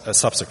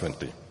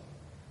subsequently.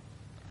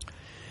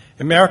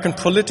 American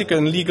political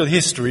and legal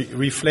history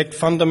reflect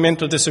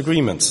fundamental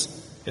disagreements,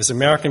 as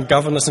American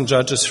governors and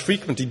judges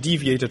frequently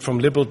deviated from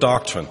liberal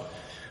doctrine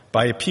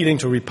by appealing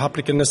to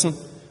republicanism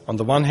on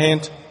the one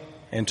hand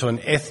and to an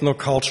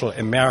ethno-cultural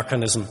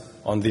Americanism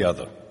on the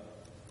other.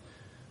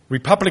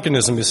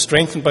 Republicanism is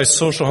strengthened by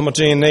social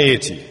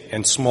homogeneity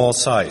and small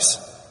size,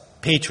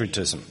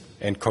 patriotism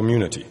and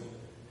community.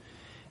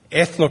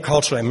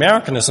 Ethno-cultural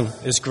Americanism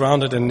is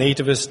grounded in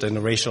nativist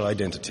and racial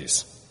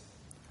identities.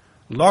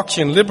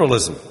 Lockean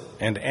liberalism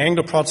and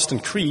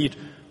Anglo-Protestant creed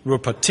were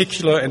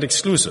particular and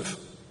exclusive,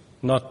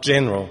 not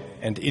general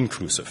and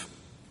inclusive.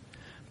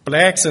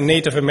 Blacks and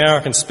Native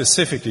Americans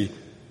specifically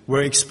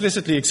were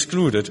explicitly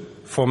excluded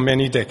for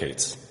many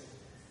decades.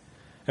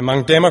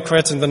 Among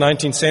Democrats in the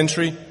 19th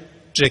century,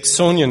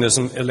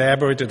 Jacksonianism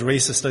elaborated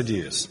racist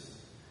ideas.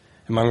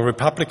 Among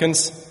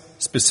Republicans,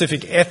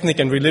 specific ethnic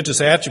and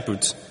religious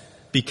attributes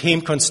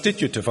became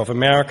constitutive of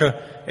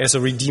America as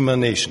a redeemer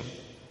nation.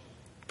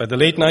 By the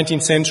late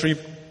 19th century,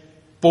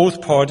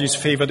 both parties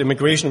favored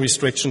immigration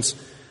restrictions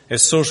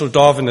as social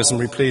Darwinism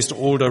replaced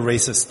older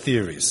racist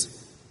theories.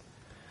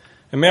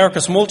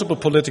 America's multiple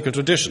political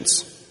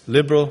traditions,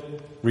 liberal,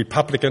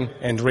 Republican,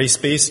 and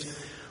race-based,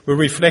 were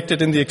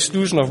reflected in the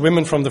exclusion of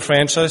women from the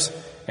franchise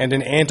and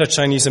in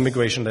anti-Chinese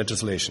immigration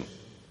legislation.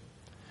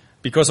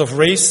 Because of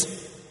race,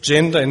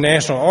 gender, and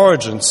national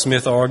origin,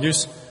 Smith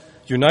argues,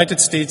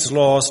 United States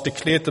laws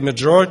declared the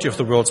majority of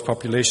the world's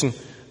population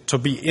to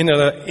be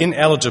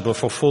ineligible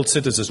for full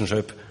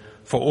citizenship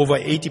for over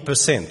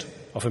 80%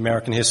 of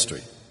American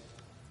history.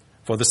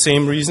 For the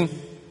same reason,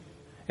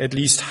 at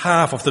least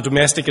half of the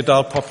domestic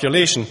adult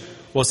population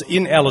was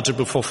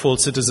ineligible for full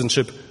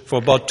citizenship for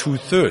about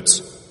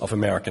 2/3 of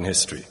American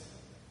history.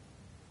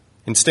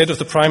 Instead of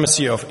the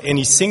primacy of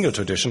any single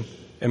tradition,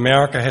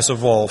 America has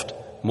evolved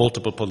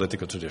multiple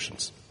political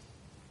traditions.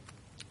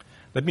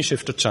 Let me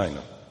shift to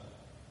China.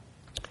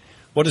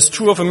 What is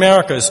true of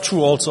America is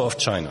true also of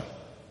China.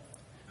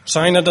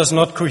 China does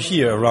not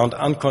cohere around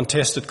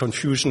uncontested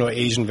Confucian or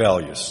Asian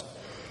values.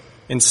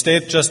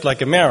 Instead, just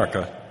like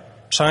America,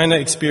 China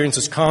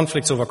experiences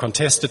conflicts over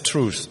contested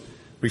truth,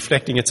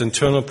 reflecting its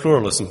internal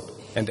pluralism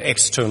and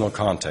external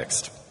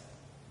context.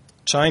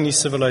 Chinese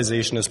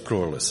civilization is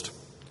pluralist.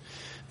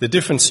 The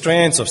different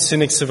strands of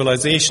Sinic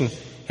civilization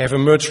have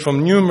emerged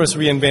from numerous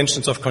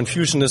reinventions of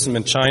Confucianism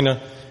in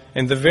China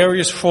and the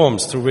various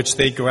forms through which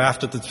they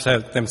grafted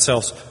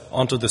themselves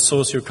onto the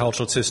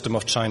socio-cultural system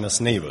of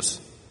China's neighbors.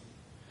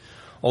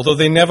 Although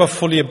they never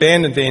fully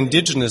abandoned their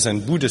indigenous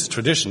and Buddhist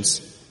traditions,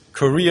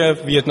 Korea,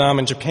 Vietnam,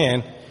 and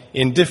Japan,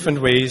 in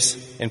different ways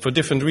and for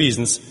different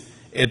reasons,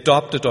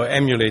 adopted or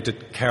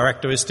emulated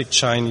characteristic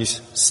Chinese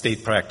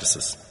state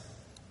practices.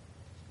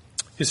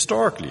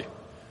 Historically,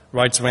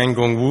 writes Wang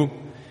Gongwu,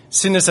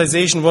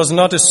 Sinicization was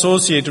not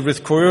associated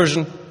with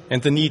coercion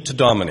and the need to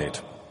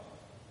dominate.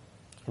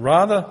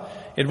 Rather,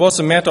 it was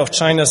a matter of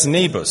China's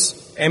neighbors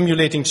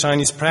emulating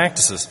Chinese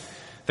practices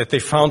that they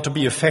found to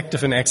be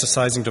effective in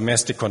exercising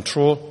domestic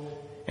control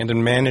and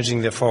in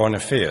managing their foreign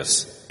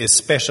affairs,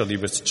 especially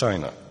with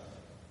China.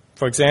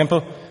 For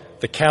example,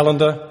 the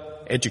calendar,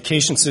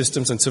 education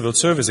systems, and civil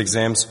service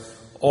exams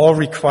all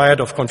required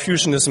of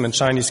Confucianism and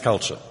Chinese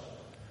culture.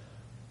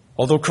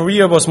 Although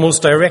Korea was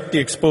most directly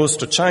exposed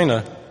to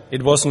China,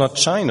 it was not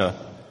China,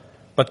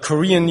 but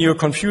Korean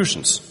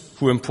neo-Confucians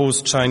who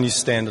imposed Chinese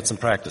standards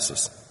and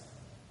practices.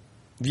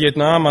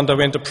 Vietnam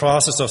underwent a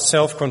process of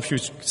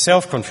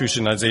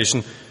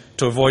self-Confucianization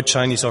to avoid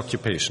Chinese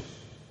occupation.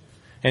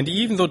 And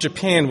even though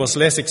Japan was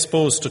less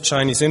exposed to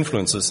Chinese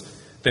influences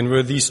than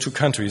were these two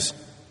countries,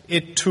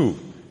 it too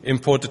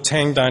imported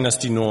Tang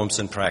Dynasty norms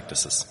and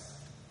practices.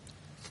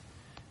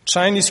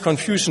 Chinese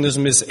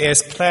Confucianism is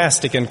as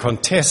plastic and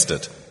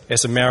contested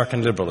as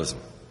American liberalism.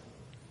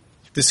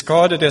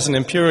 Discarded as an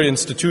imperial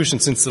institution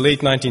since the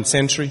late 19th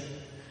century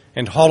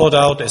and hollowed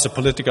out as a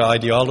political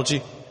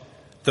ideology,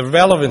 the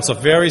relevance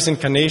of various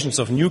incarnations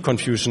of new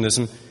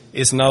Confucianism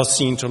is now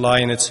seen to lie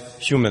in its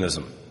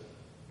humanism.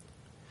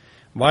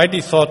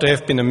 Widely thought to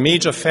have been a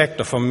major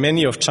factor for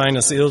many of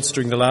China's ills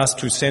during the last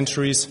 2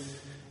 centuries,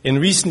 in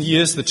recent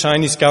years the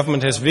Chinese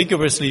government has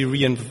vigorously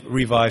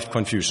revived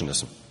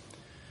Confucianism.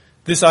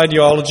 This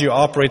ideology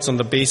operates on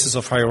the basis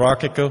of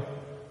hierarchical,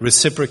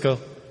 reciprocal,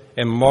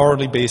 and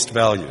morally based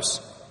values.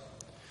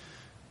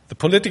 The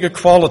political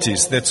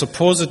qualities that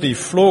supposedly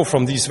flow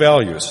from these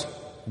values,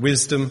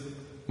 wisdom,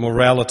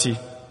 morality,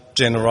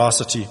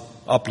 generosity,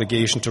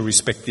 obligation to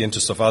respect the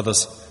interests of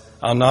others,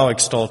 are now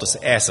extolled as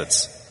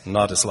assets,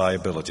 not as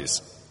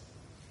liabilities.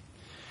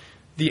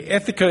 The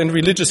ethical and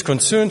religious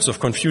concerns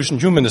of Confucian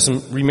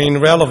humanism remain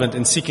relevant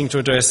in seeking to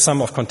address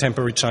some of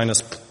contemporary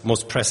China's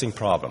most pressing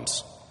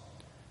problems.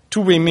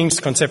 Tu Weiming's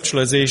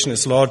conceptualization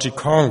is largely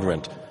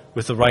congruent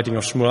with the writing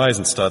of Shmuel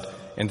Eisenstadt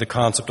and the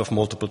concept of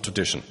multiple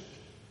tradition.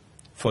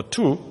 For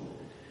Tu,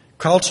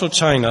 cultural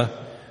China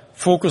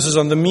focuses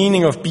on the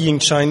meaning of being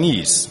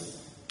Chinese.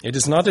 It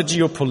is not a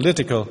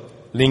geopolitical,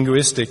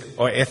 linguistic,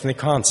 or ethnic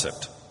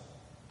concept.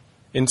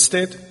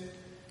 Instead,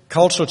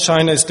 cultural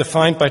China is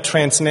defined by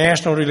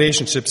transnational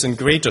relationships in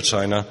Greater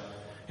China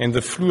and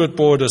the fluid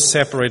borders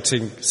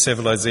separating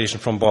civilization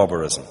from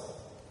barbarism.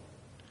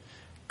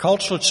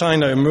 Cultural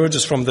China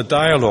emerges from the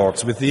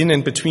dialogues within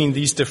and between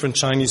these different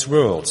Chinese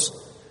worlds,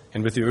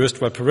 and with the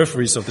erstwhile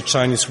peripheries of the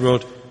Chinese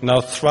world now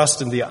thrust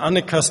in the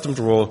unaccustomed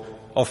role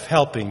of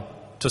helping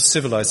to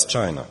civilize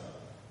China.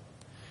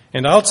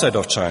 And outside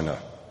of China,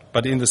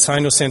 but in the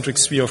Sinocentric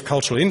sphere of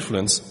cultural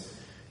influence,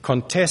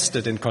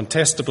 contested and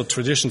contestable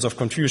traditions of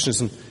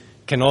Confucianism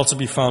can also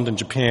be found in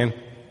Japan,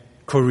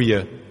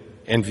 Korea,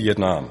 and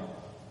Vietnam.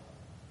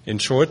 In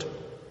short,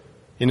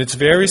 in its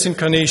various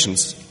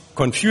incarnations,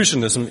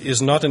 Confucianism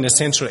is not an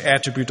essential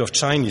attribute of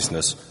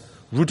Chineseness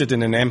rooted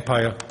in an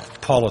empire,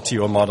 polity,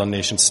 or modern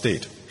nation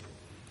state.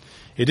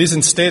 It is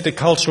instead a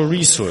cultural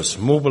resource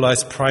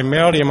mobilized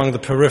primarily among the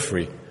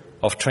periphery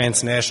of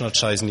transnational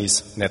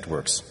Chinese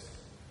networks.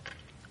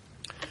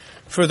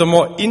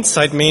 Furthermore,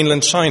 inside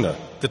mainland China,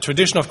 the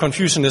tradition of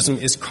Confucianism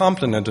is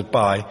complemented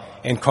by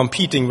and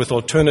competing with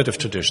alternative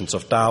traditions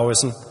of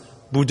Taoism,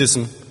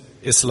 Buddhism,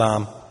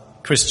 Islam,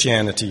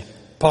 Christianity,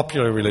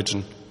 popular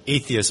religion,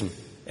 atheism,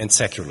 and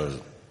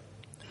secularism.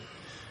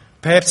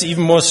 Perhaps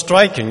even more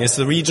striking is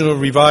the regional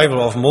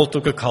revival of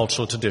multiple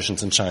cultural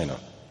traditions in China.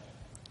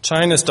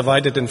 China is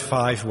divided in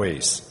 5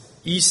 ways: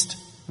 east,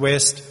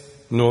 west,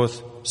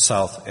 north,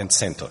 south, and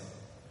center.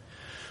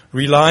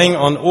 Relying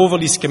on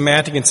overly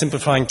schematic and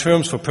simplifying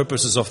terms for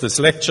purposes of this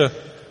lecture,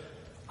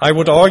 I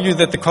would argue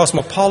that the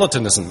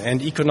cosmopolitanism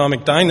and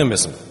economic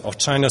dynamism of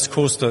China's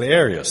coastal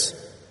areas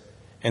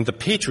and the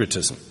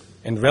patriotism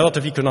and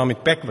relative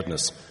economic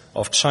backwardness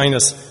of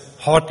China's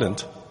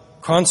heartland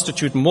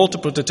constitute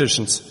multiple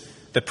traditions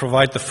that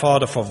provide the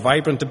fodder for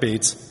vibrant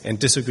debates and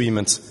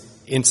disagreements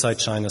inside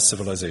China's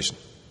civilization.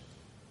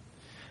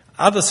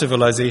 Other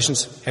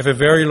civilizations have a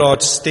very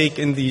large stake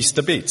in these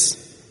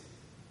debates.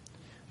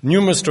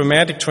 Numerous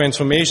dramatic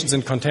transformations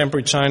in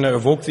contemporary China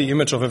evoke the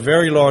image of a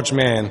very large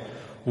man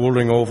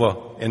rolling over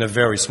in a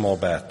very small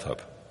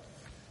bathtub.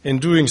 In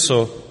doing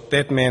so,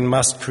 that man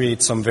must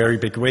create some very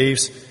big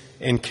waves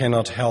and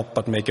cannot help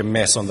but make a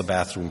mess on the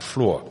bathroom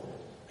floor,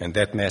 and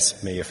that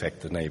mess may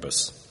affect the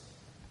neighbors.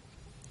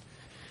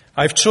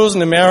 I've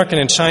chosen American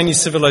and Chinese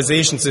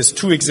civilizations as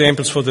 2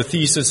 examples for the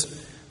thesis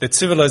that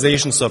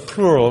civilizations are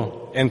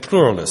plural and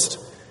pluralist,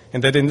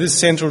 and that in this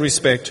central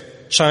respect,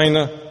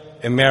 China,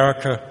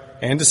 America,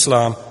 and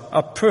Islam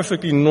are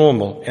perfectly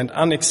normal and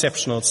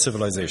unexceptional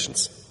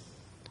civilizations.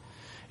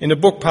 In a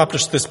book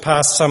published this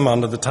past summer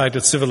under the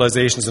title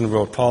Civilizations in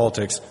World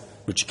Politics,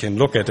 which you can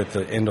look at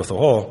the end of the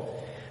hall,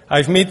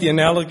 I've made the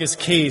analogous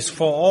case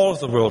for all of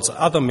the world's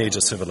other major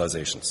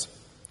civilizations.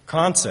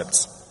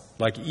 Concepts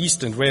like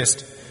East and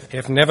West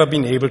have never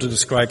been able to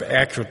describe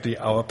accurately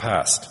our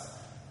past.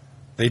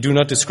 They do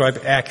not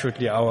describe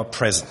accurately our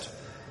present,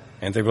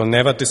 and they will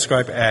never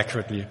describe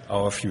accurately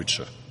our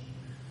future.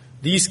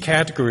 These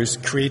categories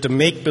create a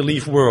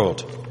make-believe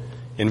world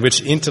in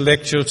which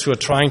intellectuals who are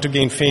trying to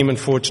gain fame and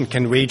fortune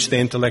can wage their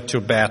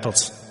intellectual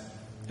battles,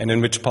 and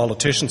in which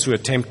politicians who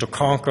attempt to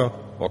conquer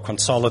or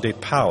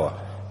consolidate power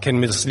can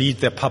mislead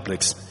their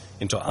publics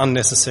into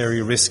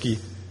unnecessary, risky,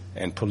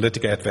 and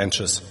political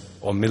adventures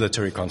or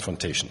military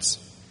confrontations.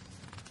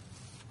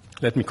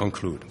 Let me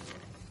conclude.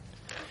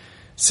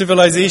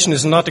 Civilization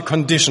is not a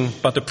condition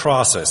but a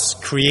process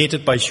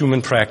created by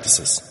human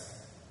practices.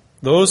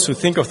 Those who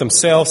think of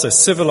themselves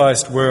as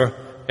civilized were,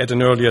 at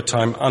an earlier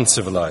time,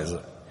 uncivilized,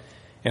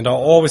 and are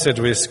always at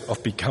risk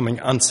of becoming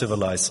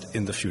uncivilized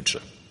in the future.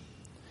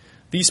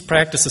 These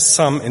practices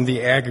sum in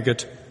the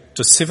aggregate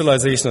to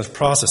civilizational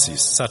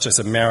processes such as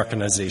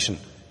Americanization,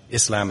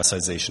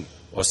 Islamicization,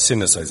 or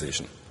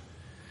Sinicization.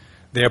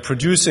 They are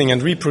producing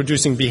and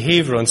reproducing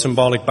behavioral and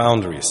symbolic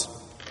boundaries.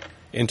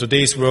 In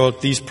today's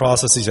world, these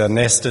processes are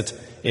nested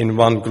in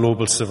one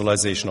global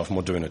civilization of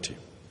modernity.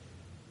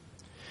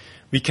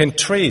 We can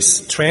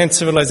trace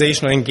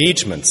trans-civilizational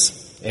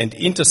engagements and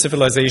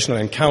inter-civilizational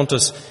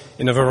encounters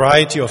in a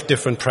variety of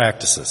different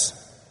practices.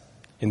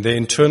 In their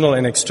internal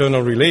and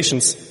external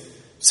relations,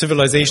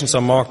 civilizations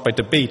are marked by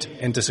debate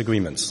and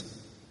disagreements.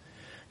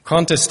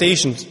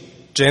 Contestation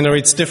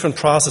generates different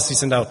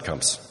processes and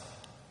outcomes.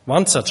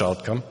 One such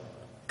outcome,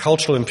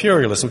 cultural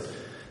imperialism,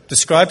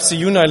 describes the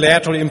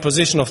unilateral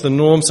imposition of the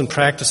norms and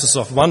practices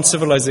of one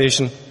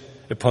civilization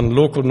upon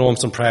local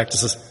norms and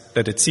practices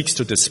that it seeks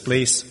to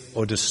displace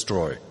or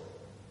destroy.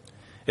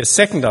 A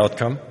second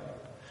outcome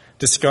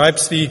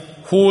describes the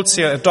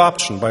wholesale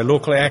adoption by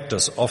local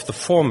actors of the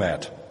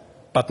format,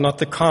 but not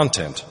the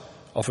content,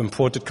 of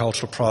imported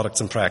cultural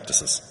products and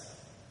practices.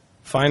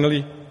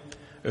 Finally,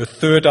 a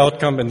third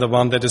outcome, and the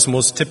one that is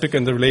most typical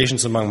in the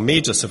relations among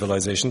major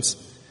civilizations,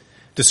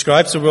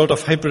 describes a world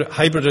of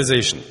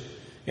hybridization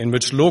in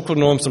which local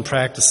norms and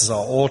practices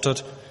are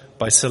altered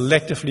by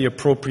selectively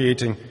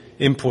appropriating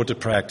imported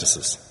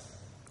practices.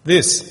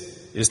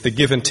 This is the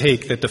give and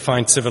take that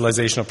defines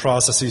civilizational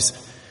processes,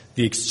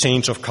 the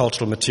exchange of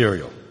cultural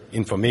material,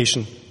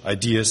 information,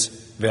 ideas,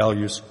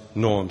 values,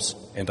 norms,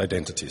 and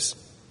identities.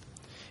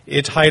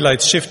 It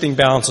highlights shifting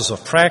balances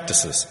of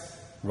practices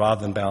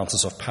rather than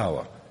balances of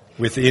power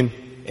within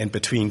and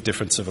between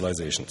different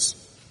civilizations.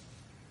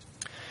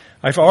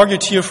 I've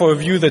argued here for a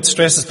view that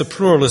stresses the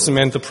pluralism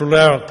and the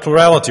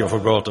plurality of a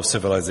world of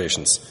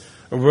civilizations,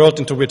 a world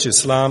into which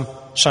Islam,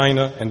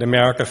 China, and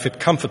America fit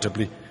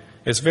comfortably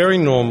as very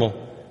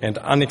normal and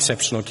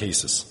unexceptional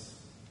cases.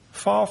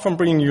 Far from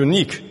being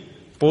unique,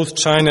 both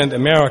China and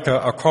America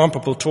are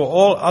comparable to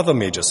all other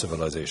major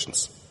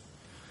civilizations.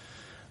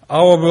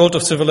 Our world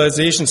of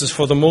civilizations is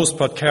for the most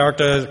part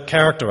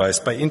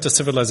characterized by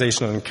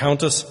intercivilizational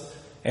encounters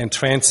and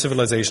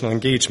trans-civilizational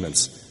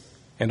engagements,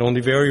 and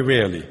only very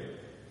rarely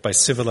by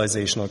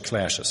civilizational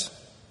clashes.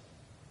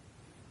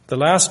 The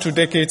last 2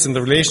 decades in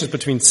the relations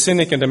between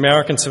Sinic and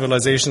American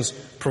civilizations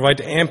provide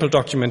ample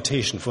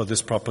documentation for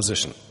this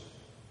proposition.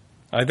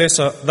 I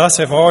thus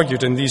have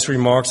argued in these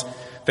remarks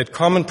that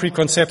common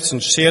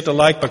preconceptions shared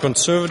alike by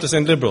conservatives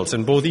and liberals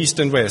in both East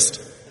and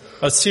West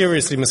are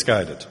seriously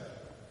misguided.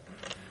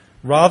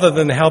 Rather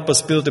than help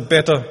us build a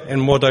better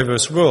and more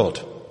diverse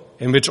world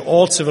in which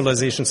all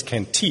civilizations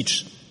can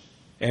teach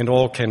and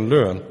all can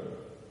learn,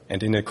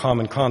 and in a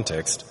common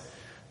context,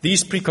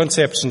 these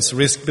preconceptions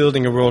risk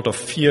building a world of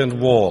fear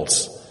and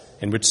walls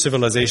in which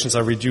civilizations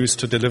are reduced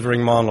to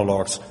delivering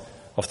monologues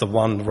of the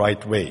one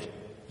right way,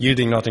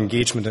 yielding not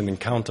engagement in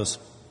encounters,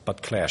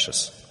 but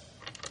clashes.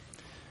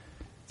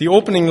 The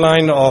opening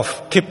line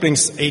of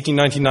Kipling's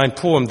 1899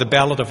 poem, The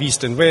Ballad of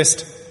East and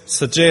West,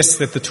 suggests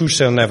that the two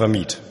shall never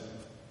meet.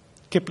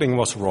 Kipling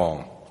was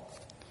wrong.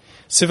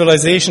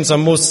 Civilizations are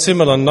most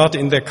similar not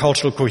in their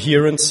cultural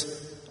coherence,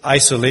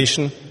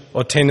 isolation,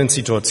 or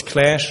tendency towards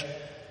clash,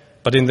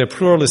 but in their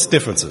pluralist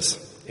differences,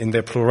 in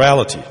their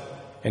plurality,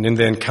 and in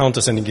their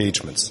encounters and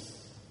engagements.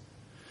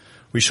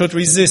 We should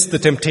resist the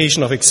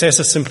temptation of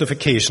excessive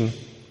simplification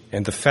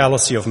and the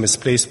fallacy of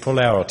misplaced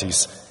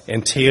polarities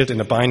entailed in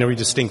a binary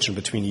distinction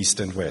between East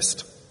and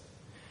West.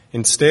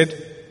 Instead,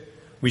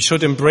 we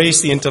should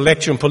embrace the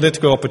intellectual and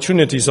political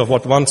opportunities of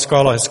what one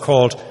scholar has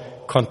called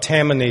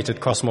contaminated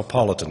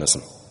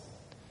cosmopolitanism.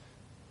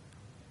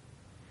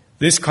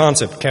 This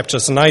concept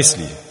captures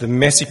nicely the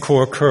messy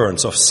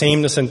co-occurrence of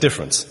sameness and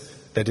difference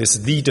that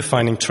is the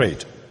defining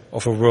trait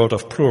of a world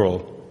of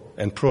plural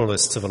and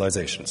pluralist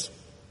civilizations.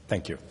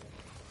 Thank you.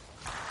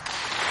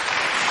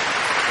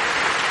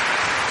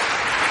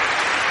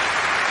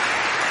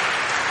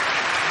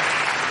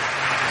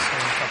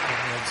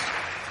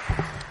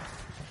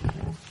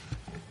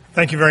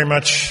 Thank you very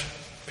much,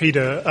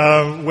 Peter.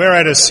 We're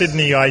at a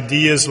Sydney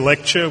Ideas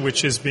lecture,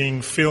 which is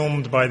being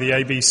filmed by the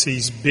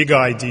ABC's Big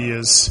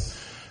Ideas.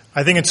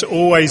 I think it's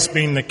always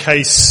been the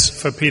case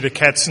for Peter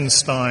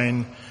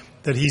Katzenstein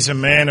that he's a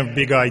man of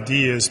big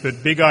ideas,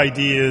 but big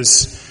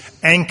ideas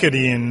anchored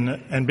in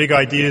and big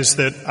ideas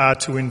that are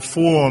to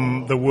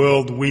inform the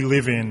world we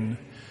live in.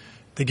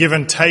 The give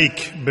and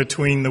take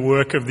between the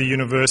work of the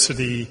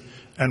university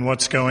and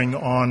what's going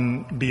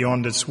on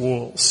beyond its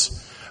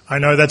walls. I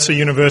know that's a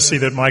university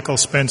that Michael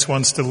Spence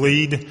wants to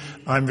lead.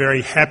 I'm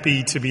very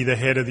happy to be the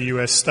head of the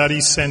US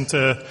Studies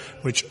Center,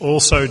 which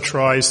also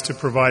tries to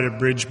provide a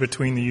bridge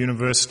between the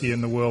university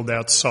and the world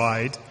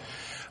outside.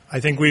 I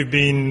think we've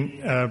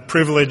been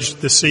privileged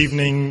this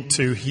evening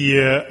to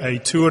hear a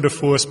tour de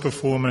force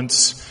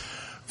performance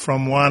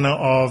from one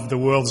of the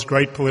world's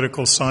great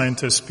political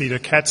scientists, Peter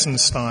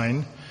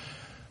Katzenstein.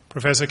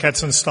 Professor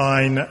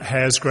Katzenstein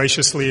has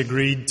graciously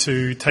agreed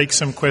to take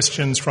some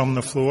questions from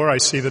the floor. I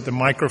see that the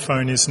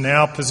microphone is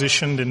now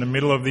positioned in the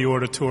middle of the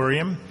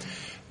auditorium.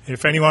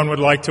 If anyone would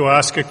like to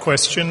ask a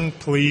question,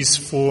 please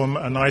form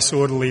a nice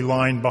orderly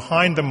line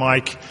behind the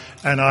mic,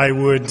 and I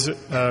would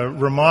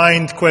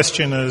remind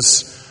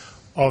questioners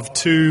of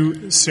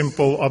 2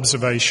 simple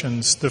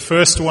observations. The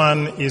first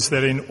one is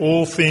that in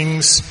all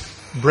things,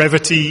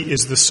 brevity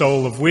is the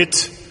soul of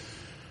wit.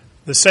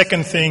 The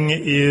second thing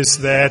is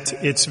that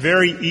it's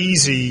very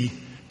easy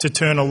to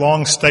turn a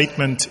long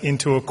statement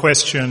into a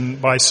question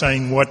by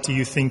saying, "What do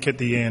you think?" at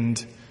the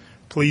end.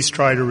 Please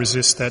try to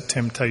resist that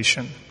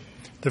temptation.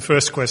 The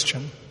first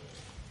question.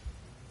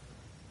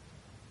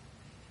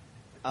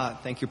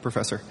 Thank you,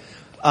 Professor.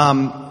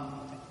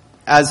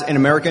 As an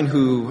American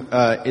who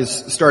is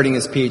starting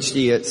his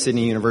PhD at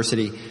Sydney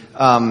University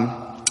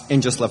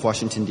and just left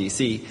Washington,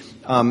 D.C.,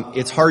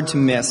 it's hard to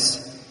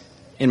miss,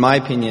 in my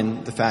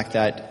opinion, the fact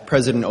that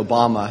President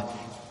Obama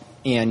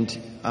and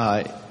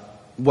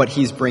what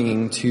he's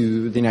bringing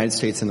to the United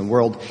States and the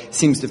world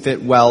seems to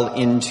fit well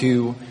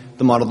into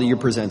the model that you're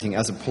presenting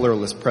as a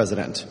pluralist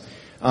president.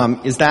 Do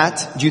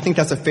you think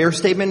that's a fair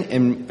statement?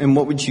 And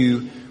what do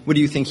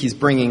you think he's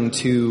bringing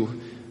to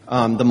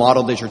the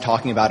model that you're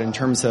talking about in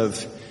terms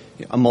of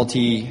a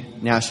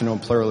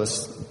multinational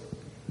pluralist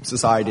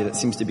society that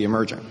seems to be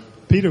emerging?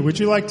 Peter, would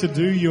you like to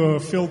do your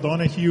Phil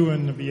Donahue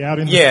and be out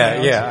in the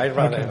crowd? Yeah, I'd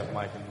rather have a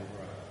mic.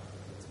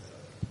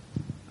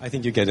 I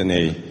think you get an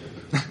A.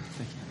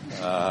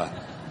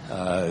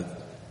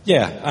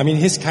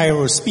 His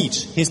Cairo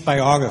speech, his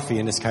biography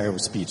and his Cairo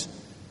speech,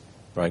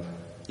 right?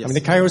 Yes.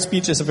 The Cairo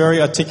speech is a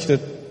very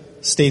articulate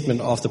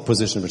statement of the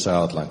position which I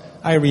outlined.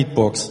 I read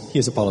books,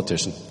 he's a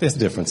politician, there's a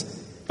difference,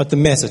 but the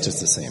message is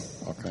the same,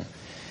 okay?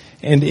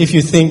 And if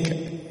you think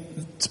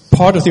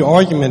part of the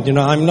argument,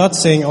 I'm not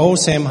saying,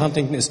 Sam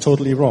Huntington is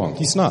totally wrong.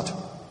 He's not.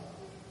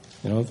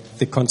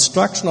 The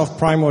construction of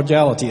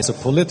primordiality is a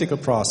political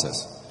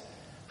process.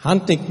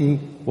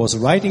 Huntington was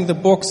writing the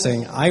book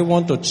saying, I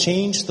want to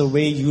change the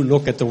way you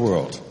look at the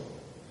world.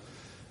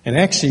 And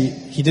actually,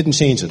 he didn't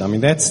change it.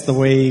 That's the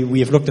way we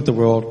have looked at the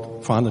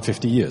world for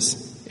 150 years.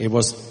 It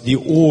was the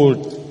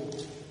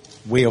old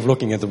way of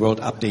looking at the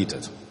world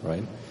updated,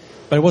 right?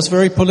 But it was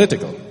very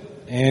political.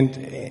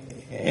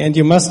 And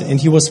he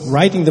was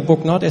writing the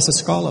book not as a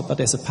scholar, but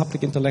as a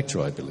public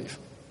intellectual, I believe.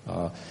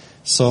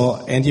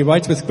 So, and he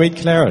writes with great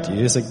clarity.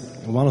 He is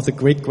one of the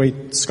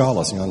great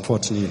scholars.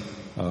 Unfortunately,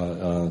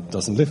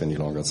 doesn't live any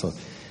longer. So,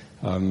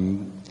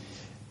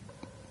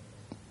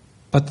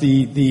 but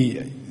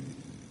the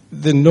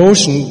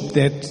notion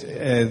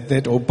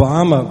that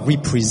Obama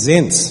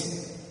represents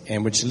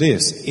and which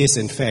lives is,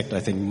 in fact, I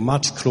think,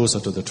 much closer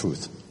to the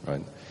truth.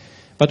 Right?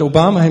 But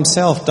Obama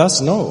himself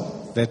does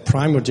know that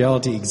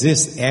primordiality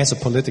exists as a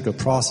political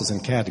process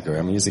and category.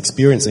 I mean, he's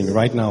experiencing it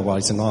right now while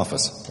he's in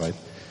office. Right?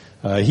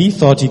 He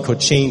thought he could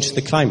change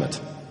the climate.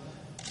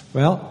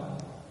 Well,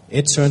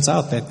 it turns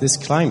out that this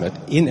climate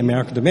in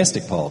American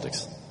domestic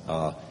politics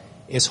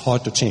is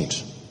hard to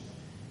change.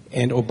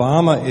 And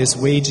Obama is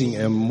waging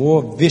a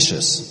more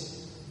vicious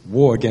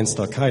war against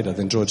Al-Qaeda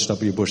than George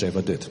W. Bush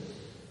ever did.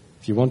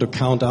 If you want to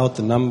count out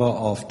the number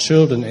of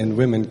children and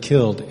women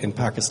killed in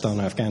Pakistan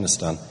and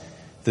Afghanistan,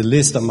 the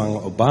list among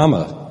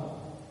Obama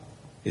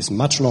is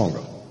much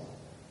longer.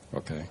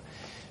 Okay.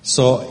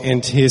 So,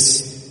 and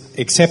his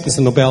acceptance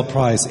of the Nobel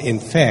Prize,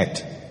 in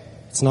fact,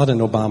 it's not an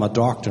Obama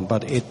doctrine,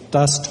 but it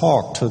does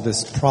talk to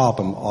this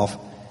problem of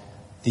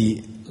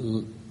a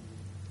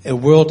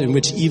world in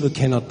which evil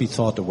cannot be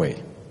thought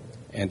away,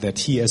 and that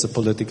he as a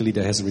political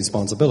leader has a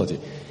responsibility.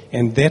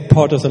 And that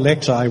part of the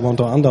lecture I want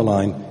to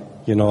underline,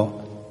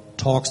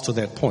 talks to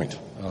that point.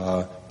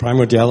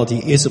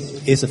 Primordiality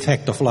is a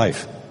fact of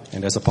life,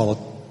 and as a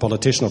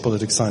politician or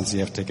political science, you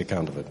have to take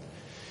account of it.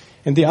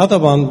 And the other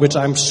one, which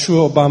I'm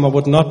sure Obama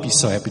would not be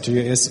so happy to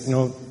hear, is,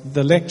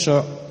 the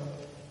lecture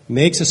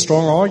makes a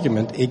strong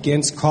argument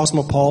against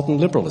cosmopolitan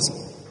liberalism.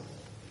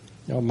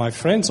 My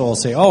friends all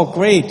say, oh,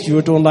 great,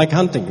 you don't like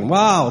Huntington.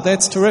 Wow,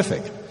 that's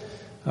terrific.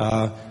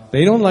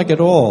 They don't like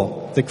at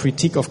all the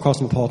critique of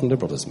cosmopolitan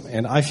liberalism,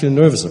 and I feel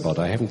nervous about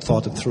it. I haven't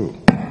thought it through.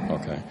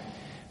 Okay.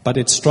 But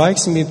it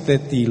strikes me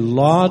that the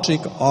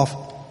logic of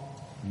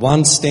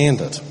one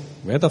standard,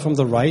 whether from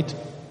the right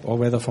or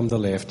whether from the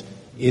left,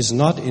 is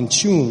not in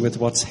tune with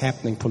what's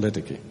happening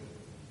politically.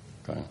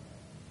 Okay.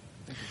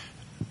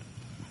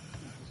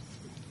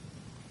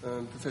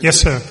 Professor yes,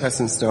 sir.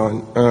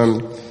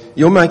 Katzenstein,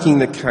 you're making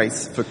the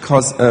case for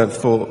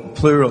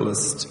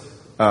pluralist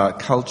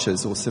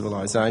cultures or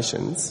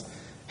civilizations.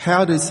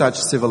 How do such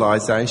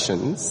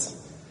civilizations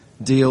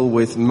deal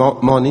with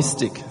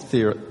monistic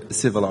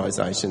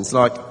civilizations?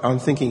 Like, I'm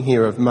thinking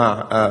here of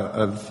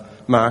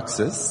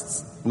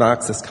Marxist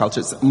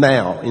cultures,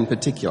 Mao in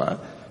particular,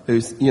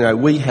 who's,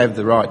 we have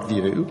the right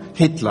view,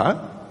 Hitler,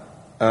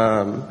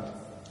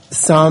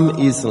 some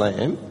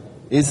Islam.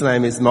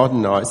 Islam is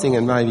modernising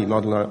and maybe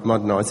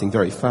modernising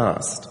very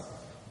fast.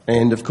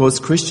 And, of course,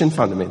 Christian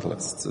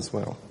fundamentalists as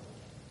well.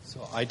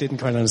 So I didn't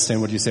quite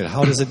understand what you said.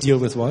 How does it deal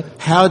with what?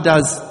 How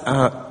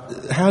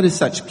do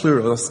such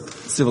pluralist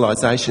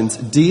civilizations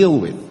deal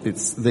with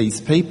these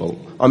people?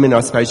 I mean,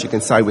 I suppose you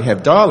can say we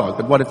have dialogue,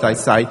 but what if they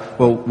say,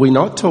 well, we're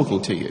not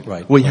talking to you.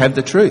 Right. We have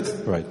the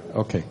truth. Right,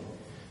 okay.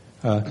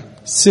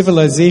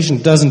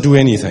 Civilization doesn't do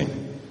anything.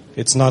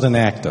 It's not an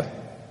actor.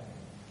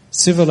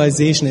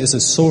 Civilization is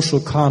a social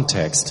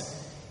context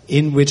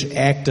in which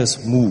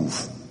actors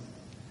move.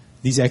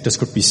 These actors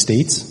could be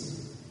states,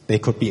 they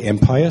could be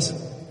empires,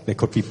 they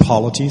could be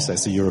polities,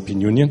 as the European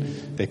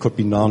Union, they could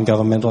be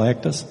non-governmental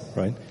actors,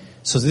 right?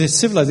 So these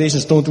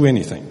civilizations don't do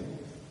anything.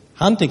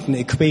 Huntington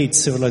equates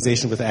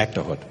civilization with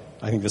actorhood.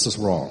 I think this is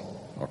wrong,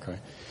 okay?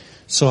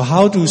 So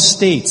how do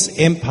states,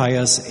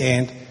 empires,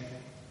 and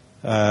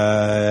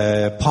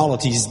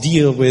polities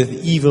deal with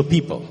evil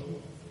people?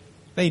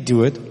 They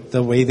do it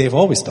the way they've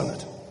always done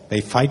it.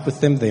 They fight with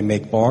them, they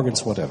make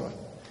bargains, whatever.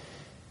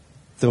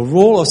 The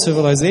role of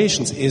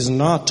civilizations is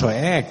not to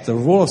act. The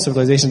role of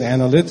civilization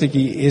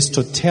analytically is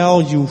to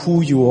tell you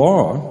who you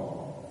are,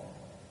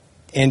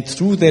 and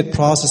through that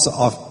process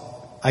of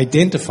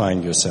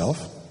identifying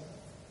yourself,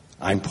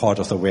 I'm part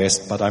of the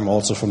West, but I'm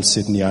also from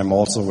Sydney, I'm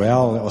also,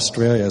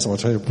 Australia is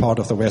also part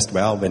of the West.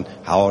 Well, when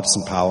Howard is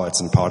in power,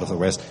 it's in part of the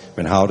West.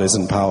 When Howard is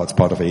in power, it's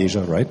part of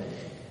Asia, right?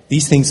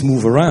 These things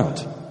move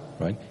around,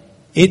 right?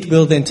 It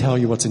will then tell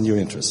you what's in your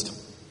interest.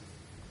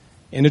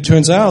 And it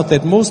turns out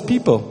that most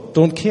people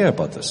don't care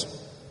about this.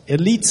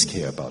 Elites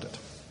care about it.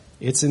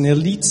 It's an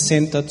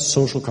elite-centered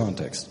social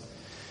context.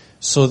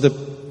 So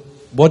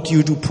what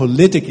you do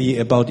politically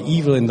about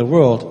evil in the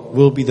world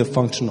will be the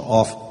function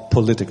of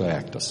political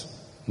actors,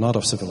 not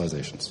of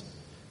civilizations.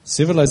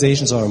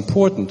 Civilizations are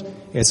important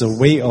as a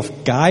way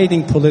of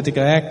guiding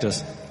political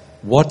actors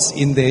what's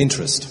in their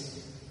interest.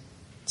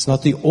 It's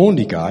not the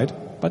only guide,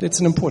 but it's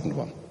an important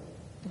one.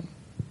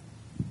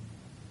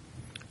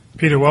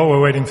 Peter, while we're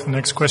waiting for the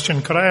next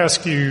question, could I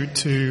ask you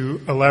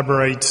to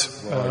elaborate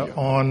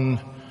on...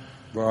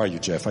 Where are you,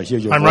 Jeff? I hear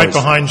your I'm voice. right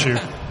behind you.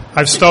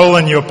 I've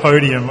stolen your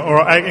podium.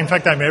 In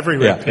fact, I'm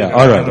everywhere, Peter. Yeah,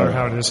 all right. I don't know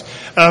how it is.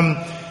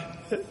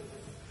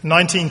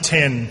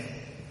 1910,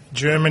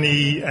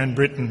 Germany and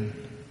Britain.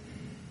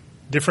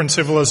 Different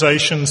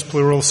civilizations,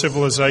 plural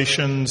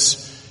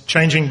civilizations,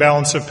 changing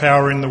balance of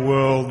power in the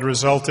world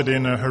resulted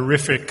in a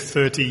horrific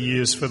 30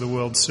 years for the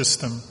world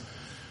system.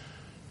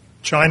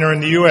 China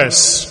and the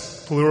US...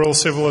 plural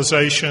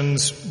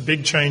civilizations,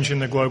 big change in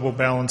the global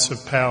balance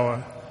of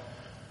power.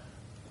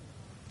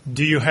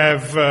 Do you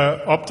have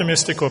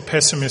optimistic or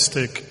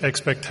pessimistic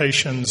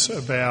expectations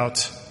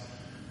about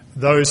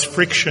those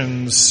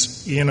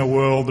frictions in a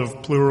world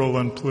of plural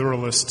and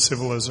pluralist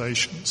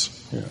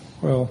civilizations? Yeah.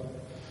 Well,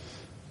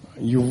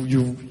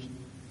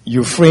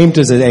 you framed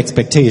it as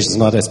expectations,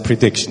 not as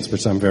predictions,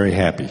 which I'm very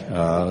happy.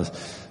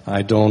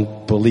 I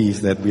don't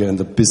believe that we are in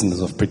the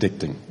business of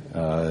predicting.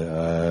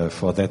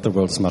 For that, the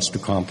world is much too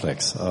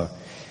complex.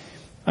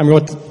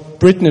 What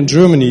Britain and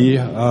Germany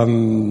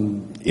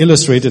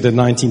illustrated in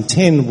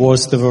 1910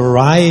 was the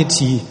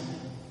variety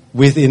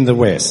within the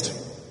West,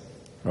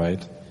 right?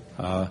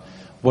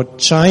 What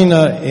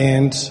China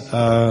and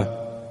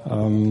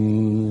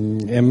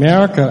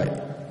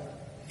America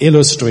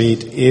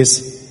illustrate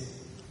is,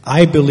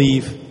 I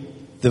believe,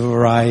 the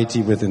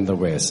variety within the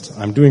West.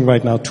 I'm doing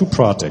right now 2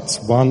 projects,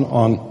 one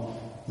on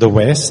the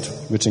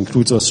West, which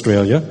includes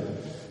Australia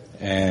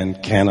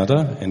and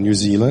Canada and New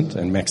Zealand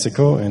and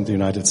Mexico and the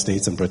United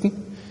States and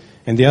Britain,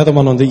 and the other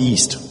one on the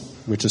East,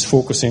 which is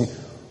focusing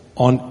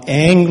on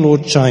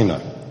Anglo-China.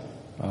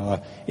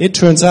 It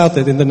turns out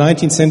that in the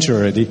 19th century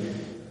already,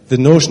 the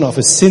notion of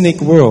a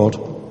Sinic world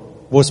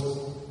was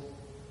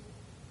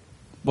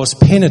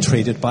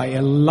penetrated by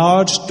a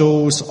large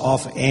dose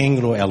of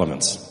Anglo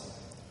elements.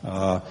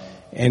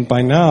 And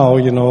by now,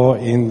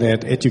 in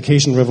that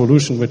education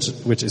revolution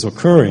which is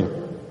occurring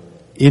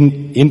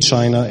in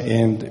China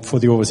and for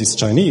the overseas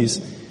Chinese,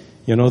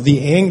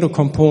 the Anglo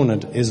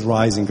component is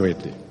rising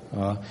greatly.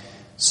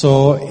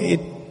 So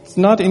it's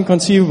not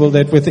inconceivable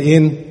that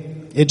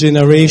within a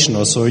generation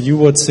or so, you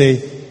would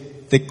say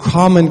the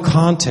common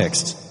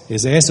context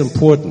is as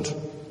important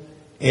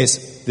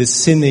as the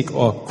Sinic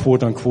or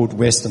quote-unquote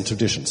Western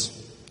traditions.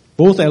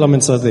 Both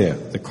elements are there,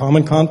 the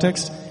common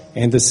context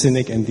and the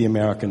Sinic and the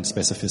American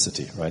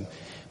specificity, right?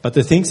 But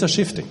the things are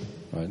shifting,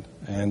 right?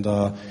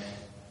 And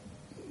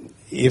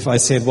if I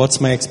said, what's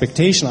my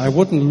expectation, I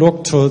wouldn't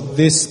look to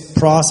this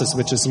process,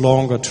 which is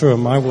longer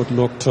term. I would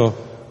look to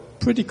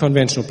pretty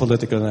conventional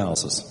political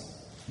analysis.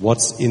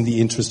 What's in the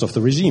interest of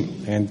the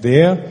regime? And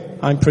there,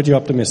 I'm pretty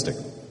optimistic.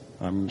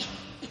 I'm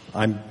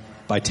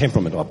by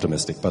temperament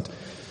optimistic. But,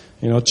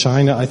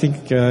 China, I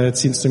think it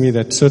seems to me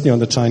that certainly on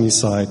the Chinese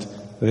side,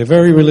 they have a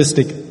very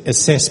realistic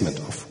assessment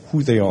of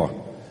who they are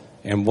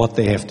and what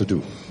they have to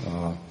do.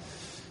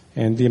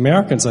 And the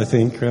Americans, I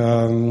think,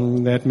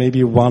 that may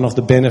be one of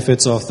the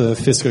benefits of the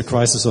fiscal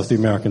crisis of the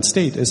American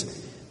state is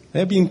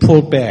they're being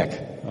pulled back.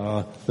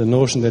 The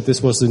notion that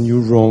this was the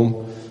new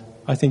Rome,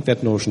 I think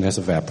that notion has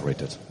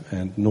evaporated,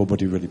 and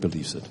nobody really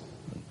believes it.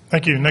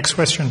 Thank you. Next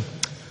question.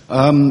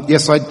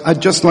 Yes,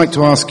 I'd just like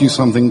to ask you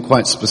something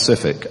quite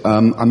specific.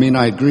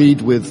 I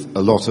agreed with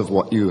a lot of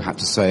what you had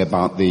to say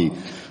about the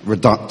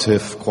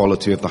reductive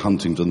quality of the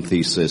Huntington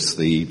thesis,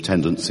 the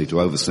tendency to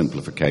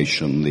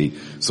oversimplification, the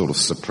sort of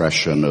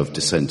suppression of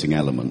dissenting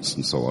elements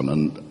and so on.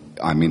 And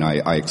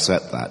I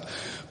accept that.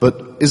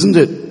 But isn't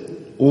it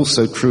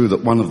also true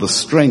that one of the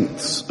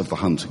strengths of the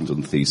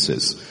Huntington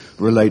thesis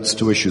relates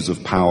to issues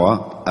of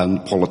power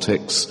and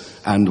politics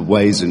and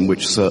ways in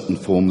which certain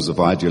forms of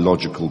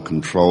ideological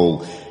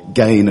control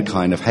gain a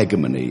kind of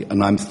hegemony?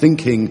 And I'm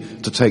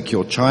thinking, to take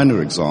your China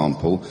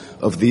example,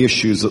 of the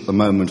issues at the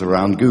moment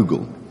around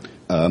Google.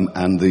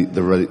 And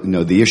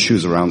the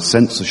issues around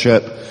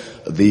censorship,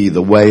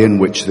 the way in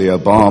which the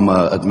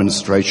Obama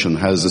administration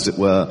has, as it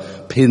were,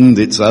 pinned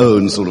its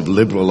own sort of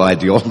liberal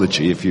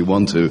ideology, if you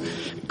want to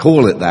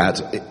call it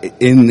that,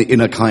 in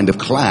a kind of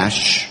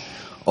clash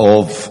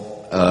of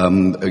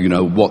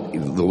what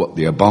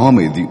the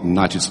Obama, the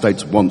United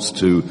States, wants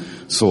to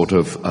sort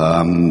of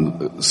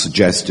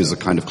suggest is a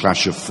kind of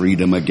clash of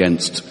freedom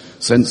against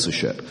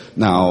censorship.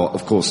 Now,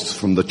 of course,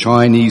 from the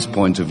Chinese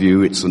point of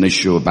view, it's an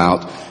issue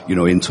about,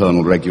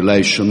 internal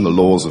regulation, the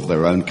laws of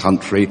their own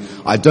country.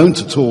 I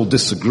don't at all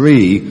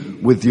disagree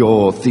with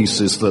your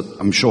thesis that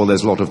I'm sure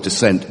there's a lot of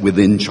dissent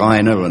within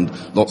China and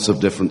lots of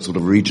different sort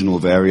of regional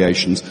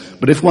variations.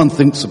 But if one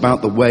thinks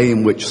about the way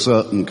in which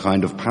certain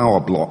kind of power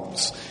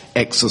blocks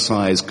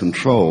exercise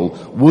control,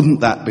 wouldn't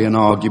that be an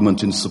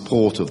argument in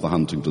support of the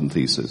Huntington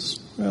thesis?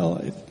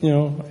 Well,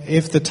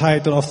 if the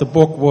title of the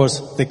book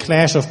was The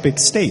Clash of Big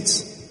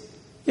States,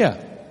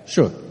 yeah,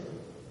 sure.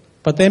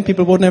 But then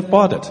people wouldn't have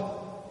bought it.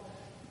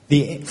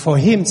 For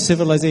him,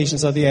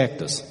 civilizations are the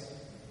actors.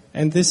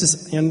 And this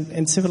is,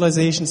 in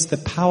civilizations, the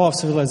power of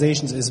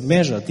civilizations is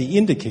measured. The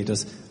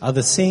indicators are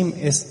the same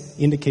as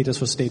indicators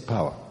for state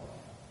power.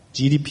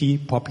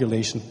 GDP,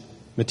 population,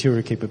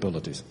 material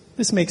capabilities.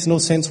 This makes no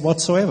sense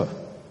whatsoever.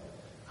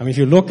 If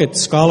you look at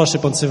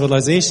scholarship on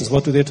civilizations,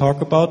 what do they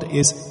talk about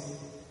is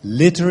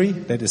literary,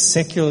 that is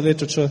secular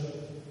literature,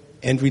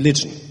 and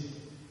religion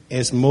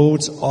as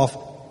modes of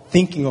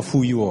thinking of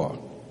who you are.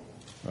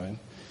 Right?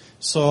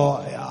 So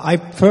I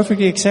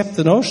perfectly accept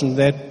the notion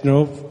that,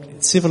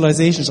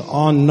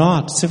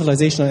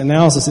 civilizational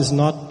analysis is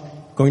not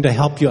going to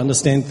help you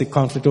understand the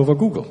conflict over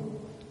Google.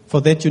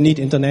 For that you need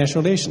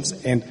international relations.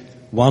 And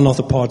one of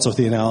the parts of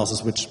the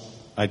analysis which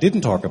I didn't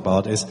talk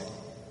about is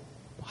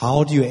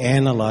how do you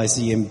analyze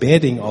the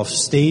embedding of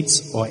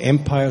states or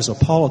empires or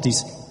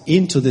polities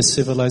into this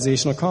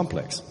civilizational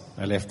complex?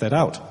 I left that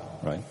out.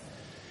 right?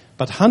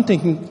 But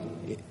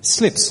Huntington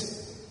slips.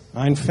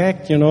 In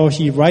fact,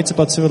 he writes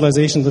about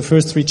civilization in the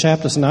first 3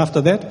 chapters, and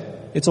after that,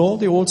 it's all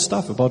the old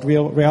stuff about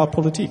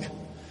realpolitik.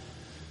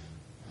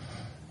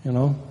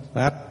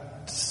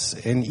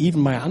 And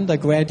even my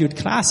undergraduate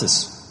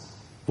classes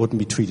wouldn't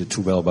be treated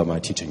too well by my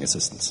teaching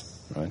assistants,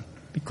 right?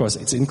 Because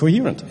it's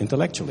incoherent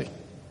intellectually.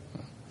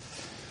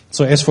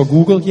 So as for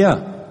Google,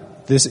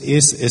 this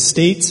is a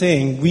state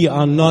saying we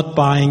are not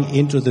buying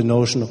into the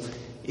notion of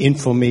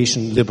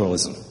information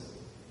liberalism,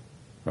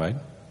 right?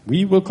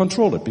 We will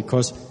control it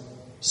because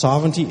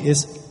sovereignty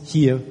is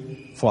here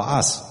for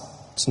us.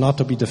 It's not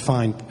to be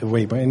defined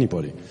away by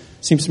anybody.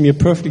 Seems to me a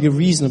perfectly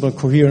reasonable,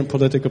 coherent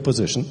political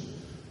position.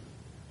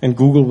 And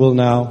Google will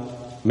now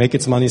make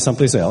its money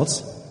someplace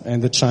else,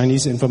 and the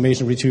Chinese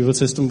information retrieval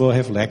system will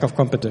have lack of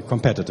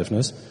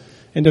competitiveness,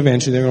 and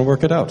eventually they're going to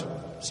work it out.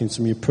 Seems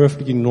to me a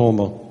perfectly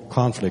normal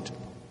conflict,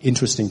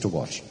 interesting to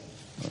watch.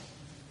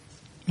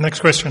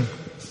 Next question.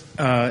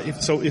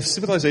 If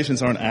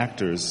civilizations aren't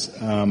actors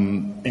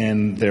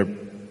and they're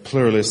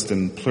pluralist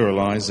and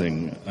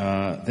pluralizing,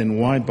 then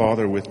why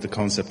bother with the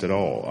concept at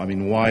all? I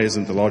mean, why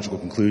isn't the logical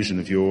conclusion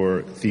of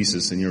your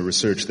thesis and your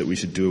research that we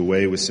should do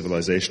away with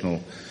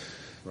civilizational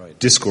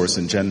discourse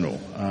in general?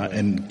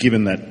 And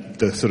given that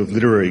the sort of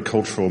literary,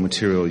 cultural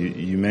material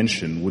you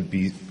mentioned would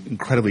be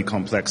incredibly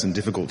complex and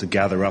difficult to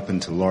gather up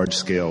into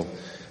large-scale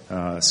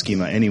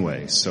schema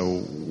anyway, so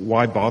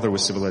why bother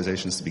with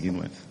civilizations to begin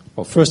with?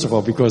 Well, first of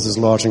all, because it's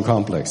large and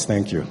complex.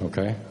 Thank you,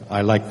 okay?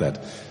 I like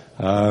that.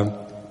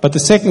 But the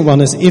second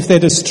one is, if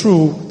that is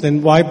true,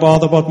 then why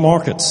bother about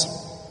markets?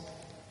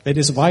 That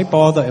is, why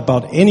bother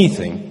about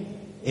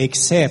anything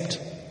except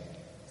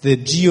the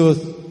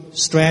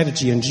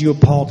geostrategy and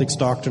geopolitics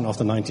doctrine of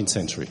the 19th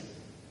century?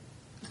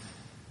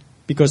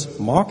 Because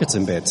markets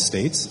embed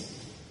states,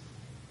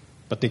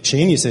 but Dick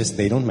Cheney says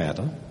they don't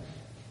matter,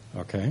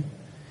 okay?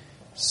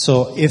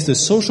 So if the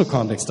social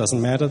context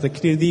doesn't matter, then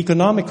clearly the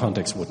economic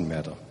context wouldn't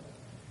matter.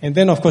 And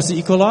then, of course, the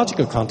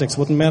ecological context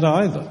wouldn't matter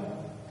either.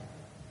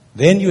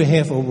 Then you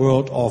have a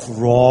world of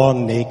raw,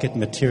 naked,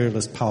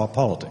 materialist power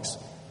politics.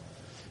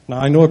 Now,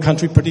 I know a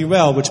country pretty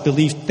well which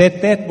believed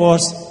that that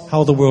was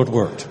how the world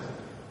worked.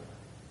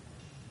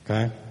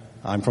 Okay?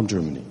 I'm from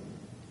Germany.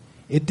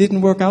 It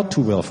didn't work out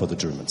too well for the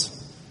Germans.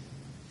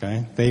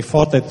 Okay? They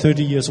fought that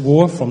 30 years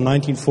war from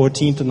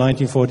 1914 to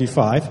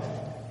 1945,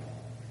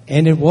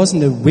 and it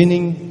wasn't a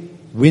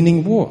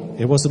winning war.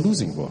 It was a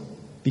losing war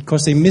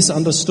because they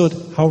misunderstood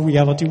how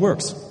reality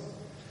works.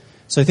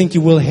 So I think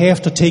you will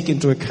have to take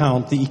into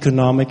account the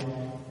economic,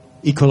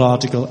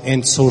 ecological,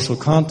 and social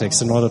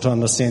context in order to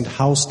understand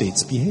how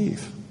states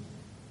behave.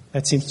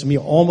 That seems to me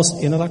almost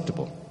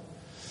ineluctable.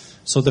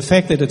 So the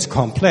fact that it's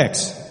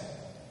complex,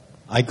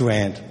 I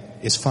grant,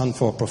 is fun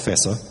for a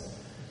professor,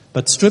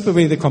 but strip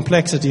away the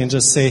complexity and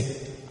just say,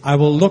 I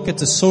will look at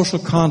the social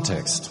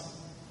context,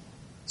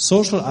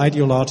 social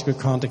ideological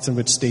context in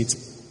which states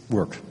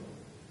work.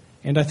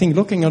 And I think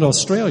looking at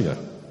Australia,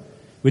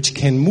 which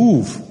can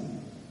move,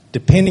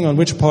 depending on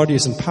which party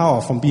is in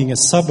power, from being a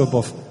suburb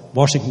of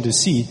Washington,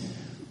 D.C.,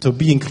 to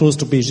being close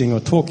to Beijing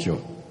or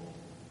Tokyo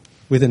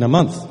within a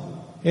month,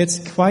 it's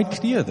quite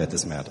clear that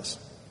this matters.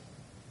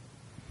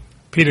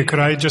 Peter, could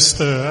I just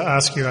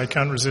ask you, I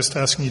can't resist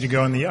asking you to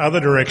go in the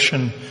other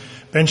direction.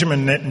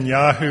 Benjamin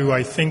Netanyahu,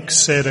 I think,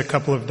 said a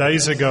couple of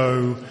days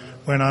ago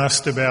when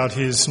asked about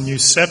his new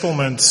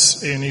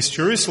settlements in East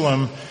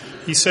Jerusalem,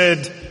 he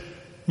said,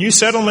 new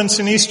settlements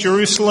in East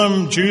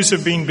Jerusalem, Jews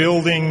have been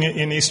building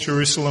in East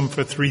Jerusalem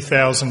for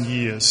 3,000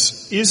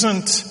 years.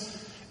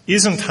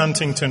 Isn't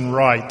Huntington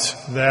right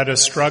that a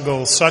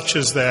struggle such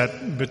as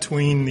that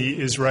between the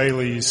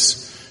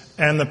Israelis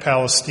and the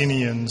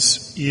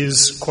Palestinians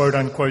is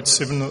quote-unquote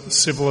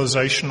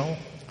civilizational?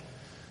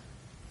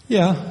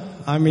 Yeah,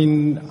 I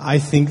mean, I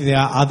think there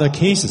are other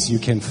cases you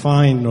can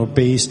find,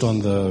 based on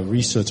the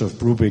research of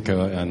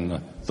Brubaker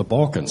and the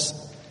Balkans.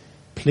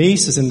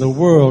 Places in the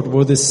world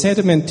where the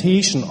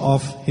sedimentation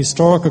of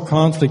historical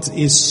conflicts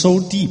is so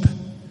deep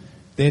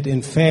that,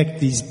 in fact,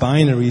 these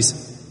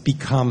binaries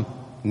become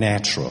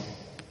natural.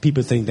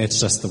 People think that's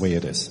just the way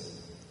it is.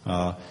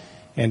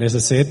 And as I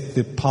said,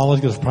 the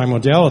politics of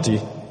primordiality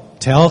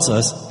tells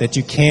us that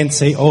you can't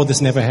say, oh,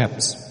 this never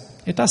happens.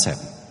 It does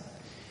happen.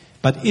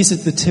 But is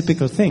it the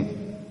typical thing?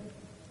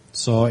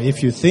 So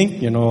if you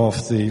think,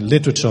 of the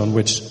literature on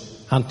which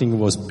Huntington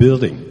was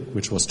building,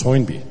 which was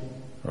Toynbee,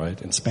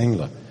 right, and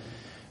Spengler,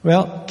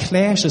 well,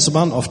 clash is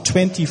one of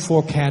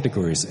 24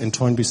 categories in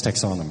Toynbee's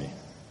taxonomy.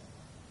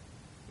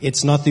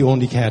 It's not the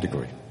only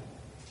category.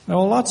 There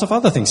are lots of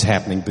other things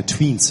happening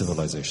between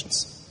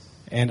civilizations.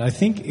 And I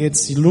think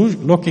it's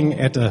looking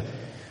at a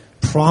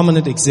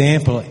prominent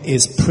example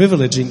is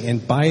privileging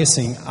and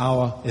biasing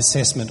our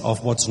assessment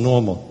of what's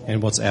normal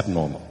and what's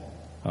abnormal.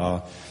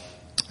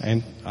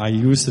 And I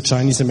use the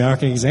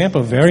Chinese-American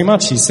example very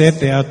much. He said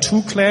there are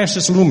two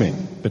clashes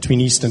looming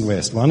between East and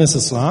West. One is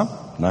Islam,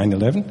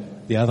 9/11.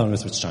 The other one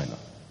is with China.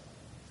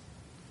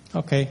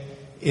 Okay.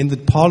 In the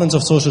parlance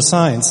of social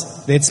science,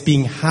 that's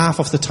being half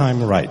of the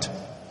time right.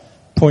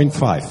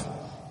 0.5.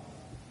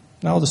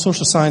 Now, the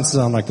social sciences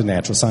are like the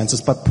natural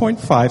sciences, but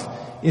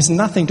 0.5 is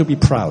nothing to be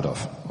proud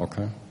of,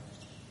 okay?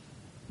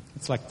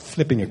 It's like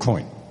flipping a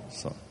coin,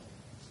 so.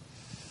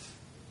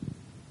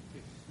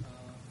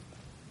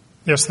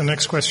 Yes, the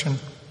next question.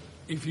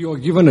 If you are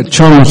given a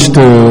chance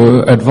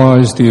to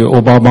advise the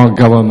Obama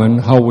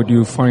government, how would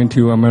you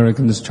fine-tune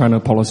Americans'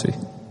 China policy?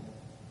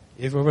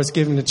 If I was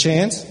given a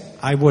chance,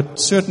 I would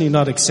certainly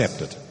not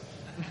accept it.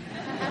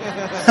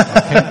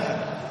 Okay?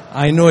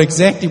 I know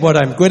exactly what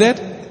I'm good at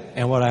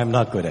and what I'm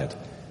not good at.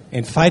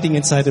 And fighting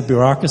inside the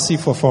bureaucracy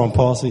for foreign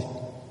policy,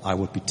 I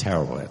would be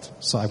terrible at.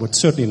 So I would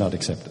certainly not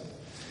accept it.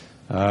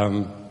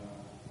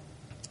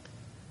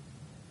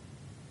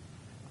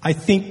 I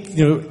think,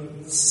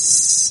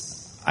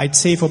 I'd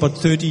say for about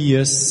 30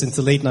 years, since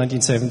the late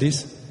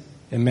 1970s,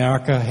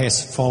 America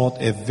has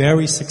followed a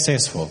very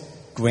successful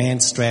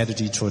grand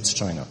strategy towards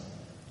China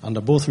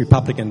under both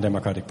Republican and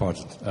Democratic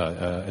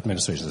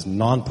administrations,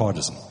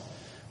 non-partisan,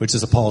 which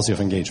is a policy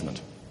of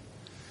engagement.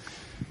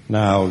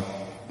 Now,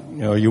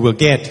 you will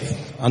get,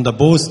 under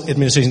both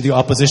administrations, the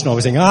opposition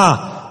always saying,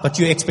 but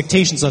your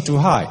expectations are too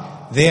high.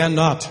 They are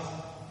not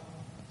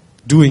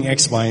doing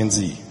X, Y, and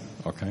Z,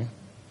 okay?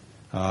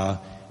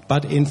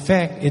 But in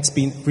fact, it's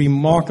been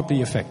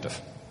remarkably effective.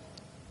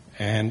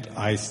 And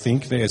I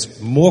think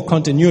there's more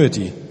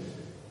continuity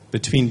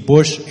between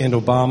Bush and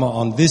Obama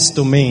on this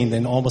domain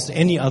than almost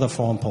any other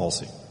foreign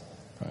policy.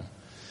 Okay.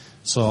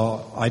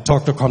 So I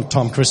talked to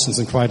Tom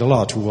Christensen quite a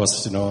lot, who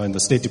was, in the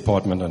State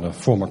Department and a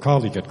former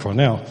colleague at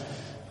Cornell.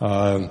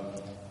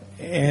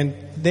 And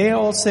they're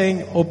all saying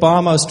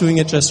Obama is doing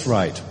it just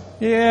right.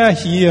 Yeah,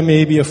 here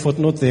maybe a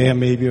footnote, there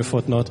maybe a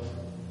footnote.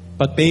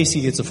 But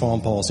basically it's a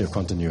foreign policy of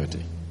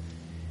continuity.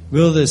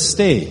 Will this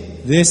stay?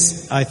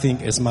 This, I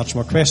think, is much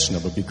more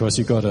questionable because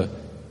you got a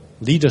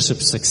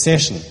leadership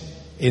succession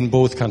in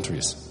both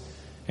countries.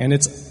 And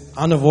it's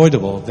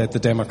unavoidable that the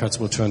Democrats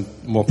will turn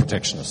more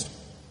protectionist.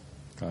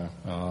 Okay?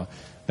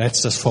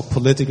 That's just for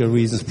political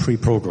reasons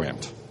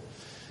pre-programmed.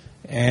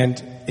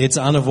 And it's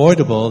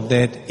unavoidable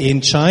that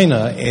in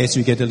China, as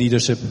you get a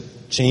leadership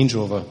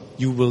changeover,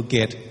 you will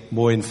get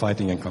more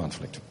infighting and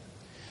conflict.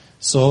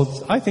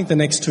 So I think the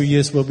next 2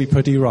 years will be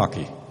pretty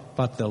rocky.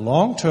 But the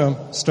long-term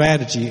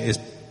strategy is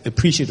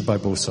appreciated by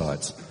both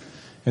sides.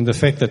 And the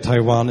fact that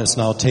Taiwan is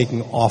now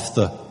taking off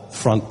the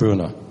front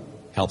burner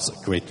helps it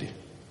greatly.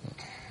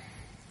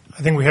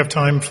 I think we have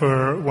time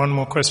for one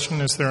more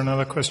question. Is there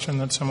another question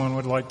that someone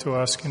would like to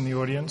ask in the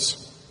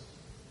audience?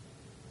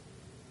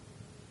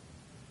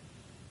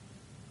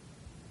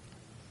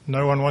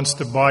 No one wants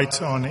to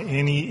bite on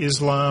any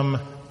Islam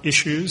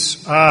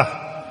issues?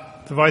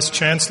 The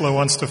Vice-Chancellor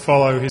wants to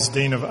follow his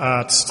Dean of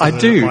Arts to I the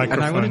do, microphone.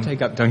 and I want to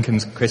take up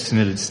Duncan's question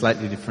in a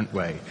slightly different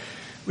way,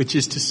 which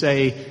is to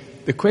say,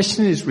 the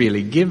question is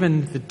really,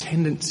 given the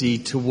tendency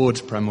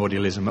towards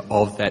primordialism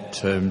of that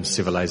term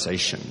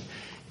civilization,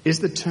 is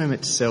the term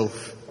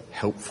itself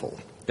helpful?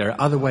 There are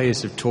other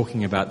ways of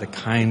talking about the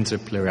kinds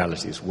of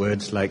pluralities,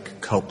 words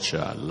like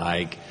culture,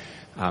 like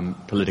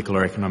political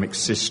or economic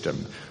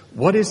system.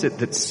 What is it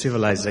that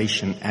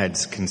civilization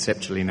adds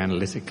conceptually and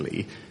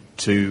analytically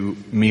to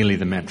merely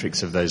the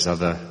metrics of those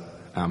other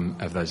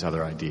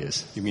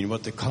ideas? You mean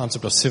what the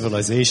concept of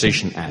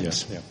civilization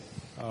adds?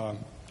 Yeah.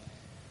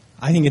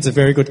 I think it's a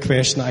very good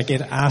question. I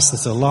get asked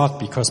this a lot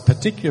because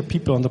particular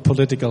people on the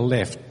political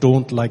left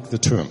don't like the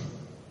term.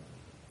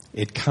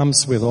 It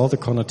comes with all the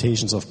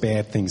connotations of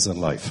bad things in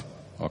life.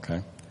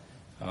 Okay.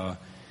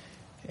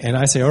 And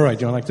I say, all right,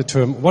 you don't like the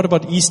term. What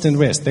about East and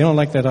West? They don't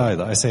like that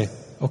either. I say,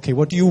 okay,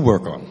 what do you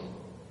work on?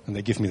 And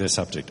they give me their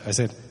subject. I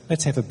said,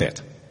 let's have a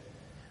bet.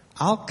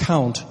 I'll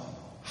count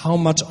how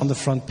much on the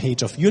front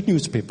page of your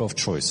newspaper of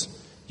choice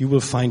you will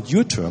find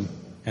your term,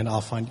 and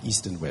I'll find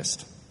East and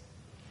West.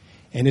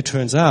 And it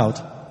turns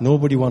out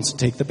nobody wants to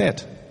take the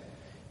bet.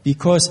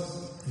 Because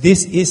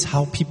this is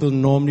how people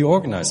normally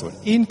organize it,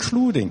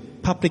 including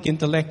public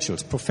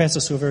intellectuals,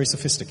 professors who are very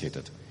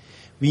sophisticated.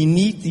 We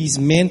need these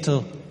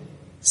mental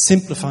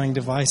simplifying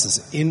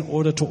devices in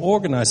order to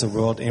organize a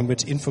world in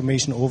which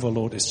information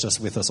overload is just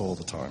with us all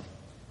the time.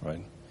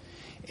 Right?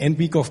 And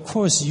we, of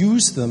course,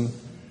 use them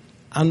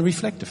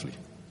unreflectively.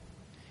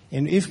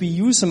 And if we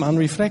use them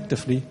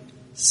unreflectively,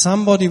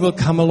 somebody will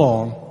come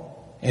along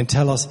and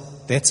tell us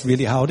that's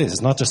really how it is.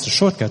 It's not just a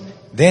shortcut.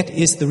 That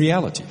is the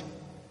reality.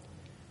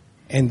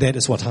 And that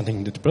is what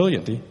Huntington did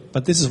brilliantly.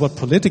 But this is what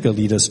political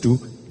leaders do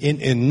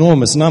in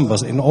enormous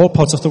numbers in all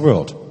parts of the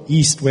world.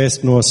 East,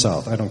 West, North,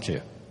 South. I don't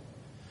care.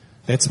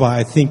 That's why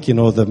I think,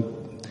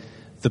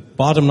 the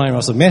bottom line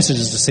of the message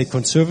is to say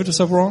conservatives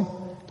are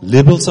wrong,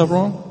 liberals are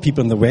wrong,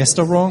 people in the West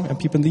are wrong, and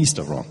people in the East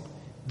are wrong.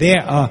 They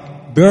are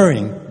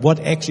burying what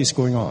actually is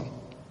going on.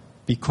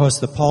 Because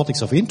the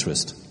politics of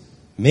interest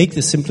make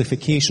the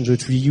simplifications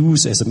which we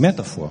use as a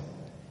metaphor,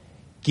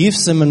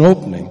 gives them an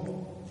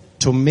opening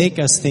to make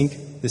us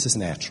think this is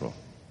natural.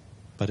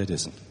 But it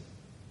isn't.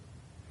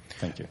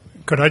 Thank you.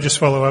 Could I just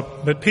follow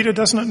up? But Peter,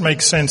 doesn't it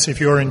make sense if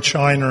you're in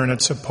China and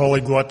it's a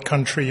polyglot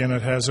country and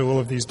it has all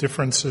of these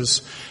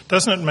differences,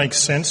 doesn't it make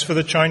sense for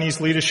the Chinese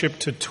leadership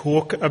to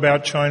talk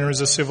about China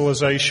as a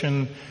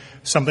civilization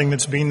something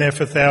that's been there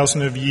for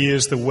thousands of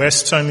years. The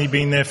West's only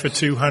been there for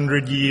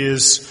 200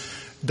 years.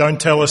 Don't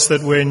tell us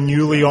that we're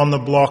newly on the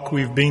block,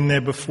 we've been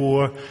there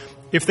before.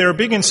 If there are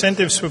big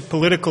incentives for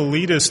political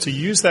leaders to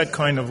use that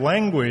kind of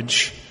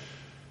language,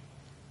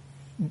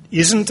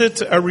 isn't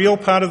it a real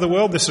part of the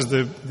world? This is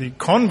the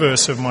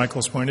converse of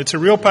Michael's point. It's a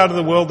real part of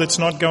the world that's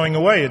not going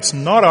away. It's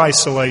not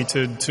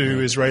isolated to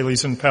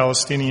Israelis and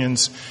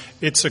Palestinians.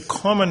 It's a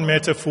common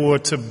metaphor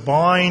to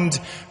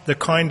bind the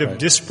kind of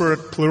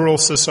disparate plural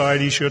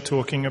societies you're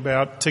talking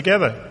about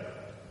together.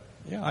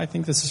 Yeah, I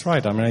think this is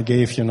right. I mean,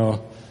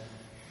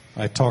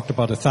 I talked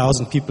about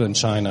 1,000 people in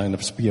China in a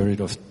period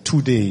of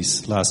 2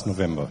 days last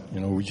November.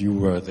 You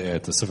were there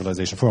at the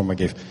Civilization Forum. I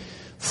gave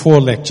 4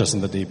 lectures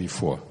in the day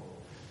before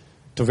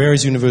to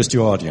various university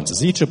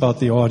audiences. Each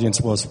about the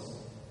audience was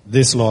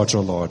this large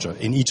or larger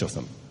in each of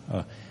them.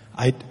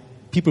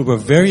 People were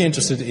very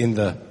interested in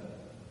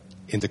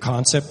the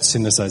concept,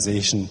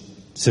 Sinicization,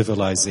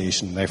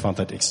 civilization. They found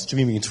that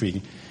extremely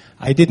intriguing.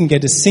 I didn't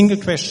get a single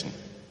question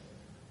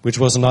which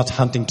was not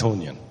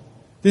Huntingtonian.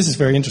 This is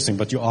very interesting,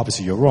 but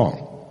you're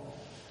wrong.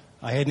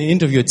 I had an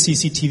interview at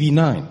CCTV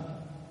 9,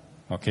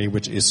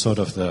 which is sort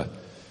of the,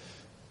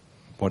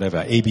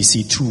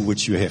 ABC2,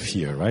 which you have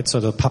here, right? So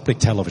the public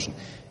television.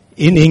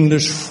 In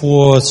English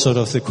for sort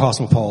of the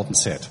cosmopolitan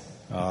set.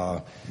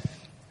 That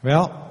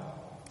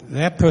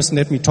person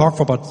let me talk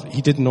for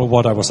he didn't know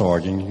what I was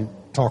arguing. He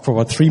talked for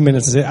about 3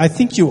 minutes and said, I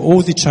think you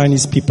owe the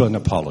Chinese people an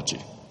apology.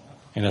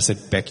 And I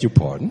said, beg your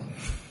pardon?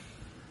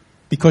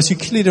 Because you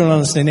clearly don't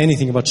understand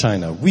anything about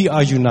China. We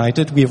are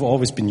united, we have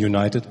always been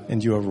united,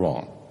 and you are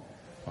wrong.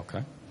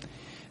 Okay?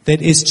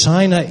 That is,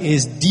 China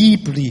is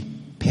deeply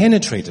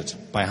penetrated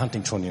by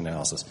Huntingtonian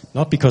analysis.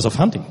 Not because of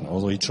Huntington,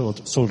 although he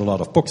sold a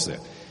lot of books there.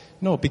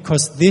 No,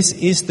 because this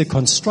is the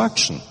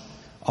construction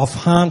of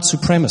Han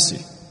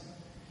supremacy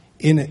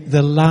in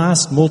the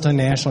last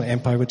multinational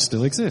empire which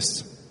still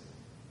exists.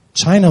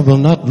 China will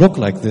not look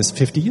like this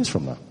 50 years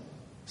from now.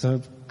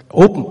 So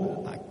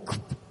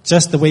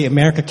just the way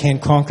America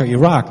can't conquer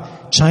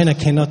Iraq, China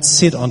cannot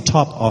sit on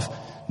top of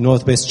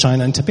northwest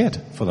China and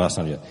Tibet for the last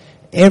 100 years.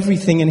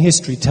 Everything in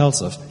history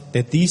tells us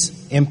that these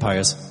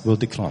empires will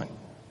decline.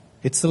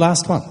 It's the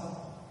last one.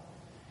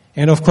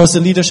 And of course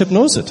the leadership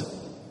knows it.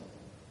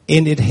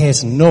 And it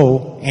has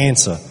no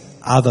answer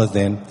other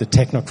than the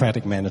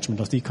technocratic management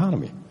of the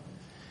economy.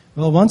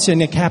 Well, once you're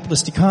in a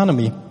capitalist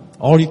economy,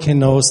 all you can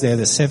know is there are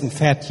the 7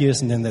 fat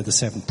years and then there are the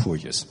 7 poor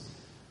years.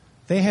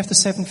 They have the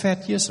 7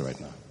 fat years right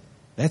now.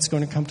 That's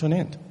going to come to an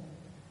end.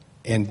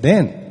 And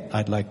then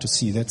I'd like to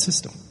see that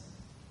system.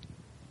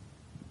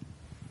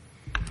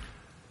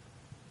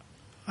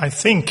 I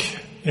think,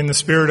 in the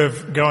spirit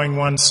of going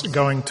once,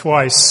 going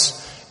twice,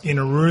 in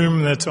a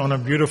room that on a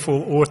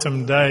beautiful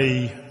autumn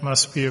day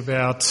must be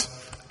about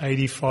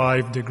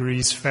 85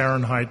 degrees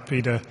Fahrenheit,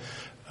 Peter,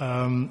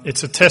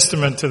 it's a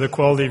testament to the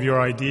quality of your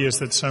ideas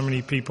that so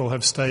many people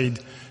have stayed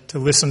to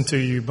listen to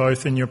you,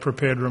 both in your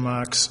prepared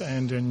remarks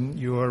and in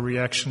your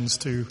reactions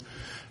to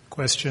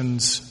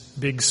questions,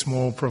 big,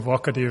 small,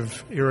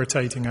 provocative,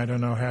 irritating. I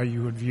don't know how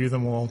you would view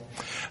them all.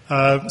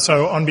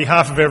 So on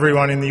behalf of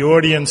everyone in the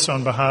audience,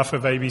 on behalf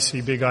of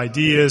ABC Big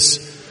Ideas,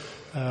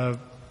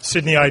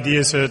 Sydney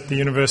Ideas at the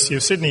University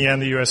of Sydney and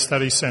the US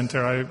Studies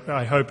Centre,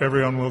 I hope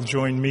everyone will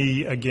join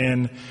me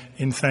again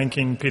in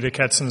thanking Peter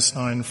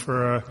Katzenstein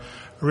for a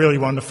really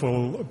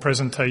wonderful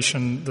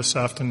presentation this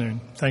afternoon.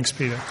 Thanks,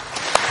 Peter.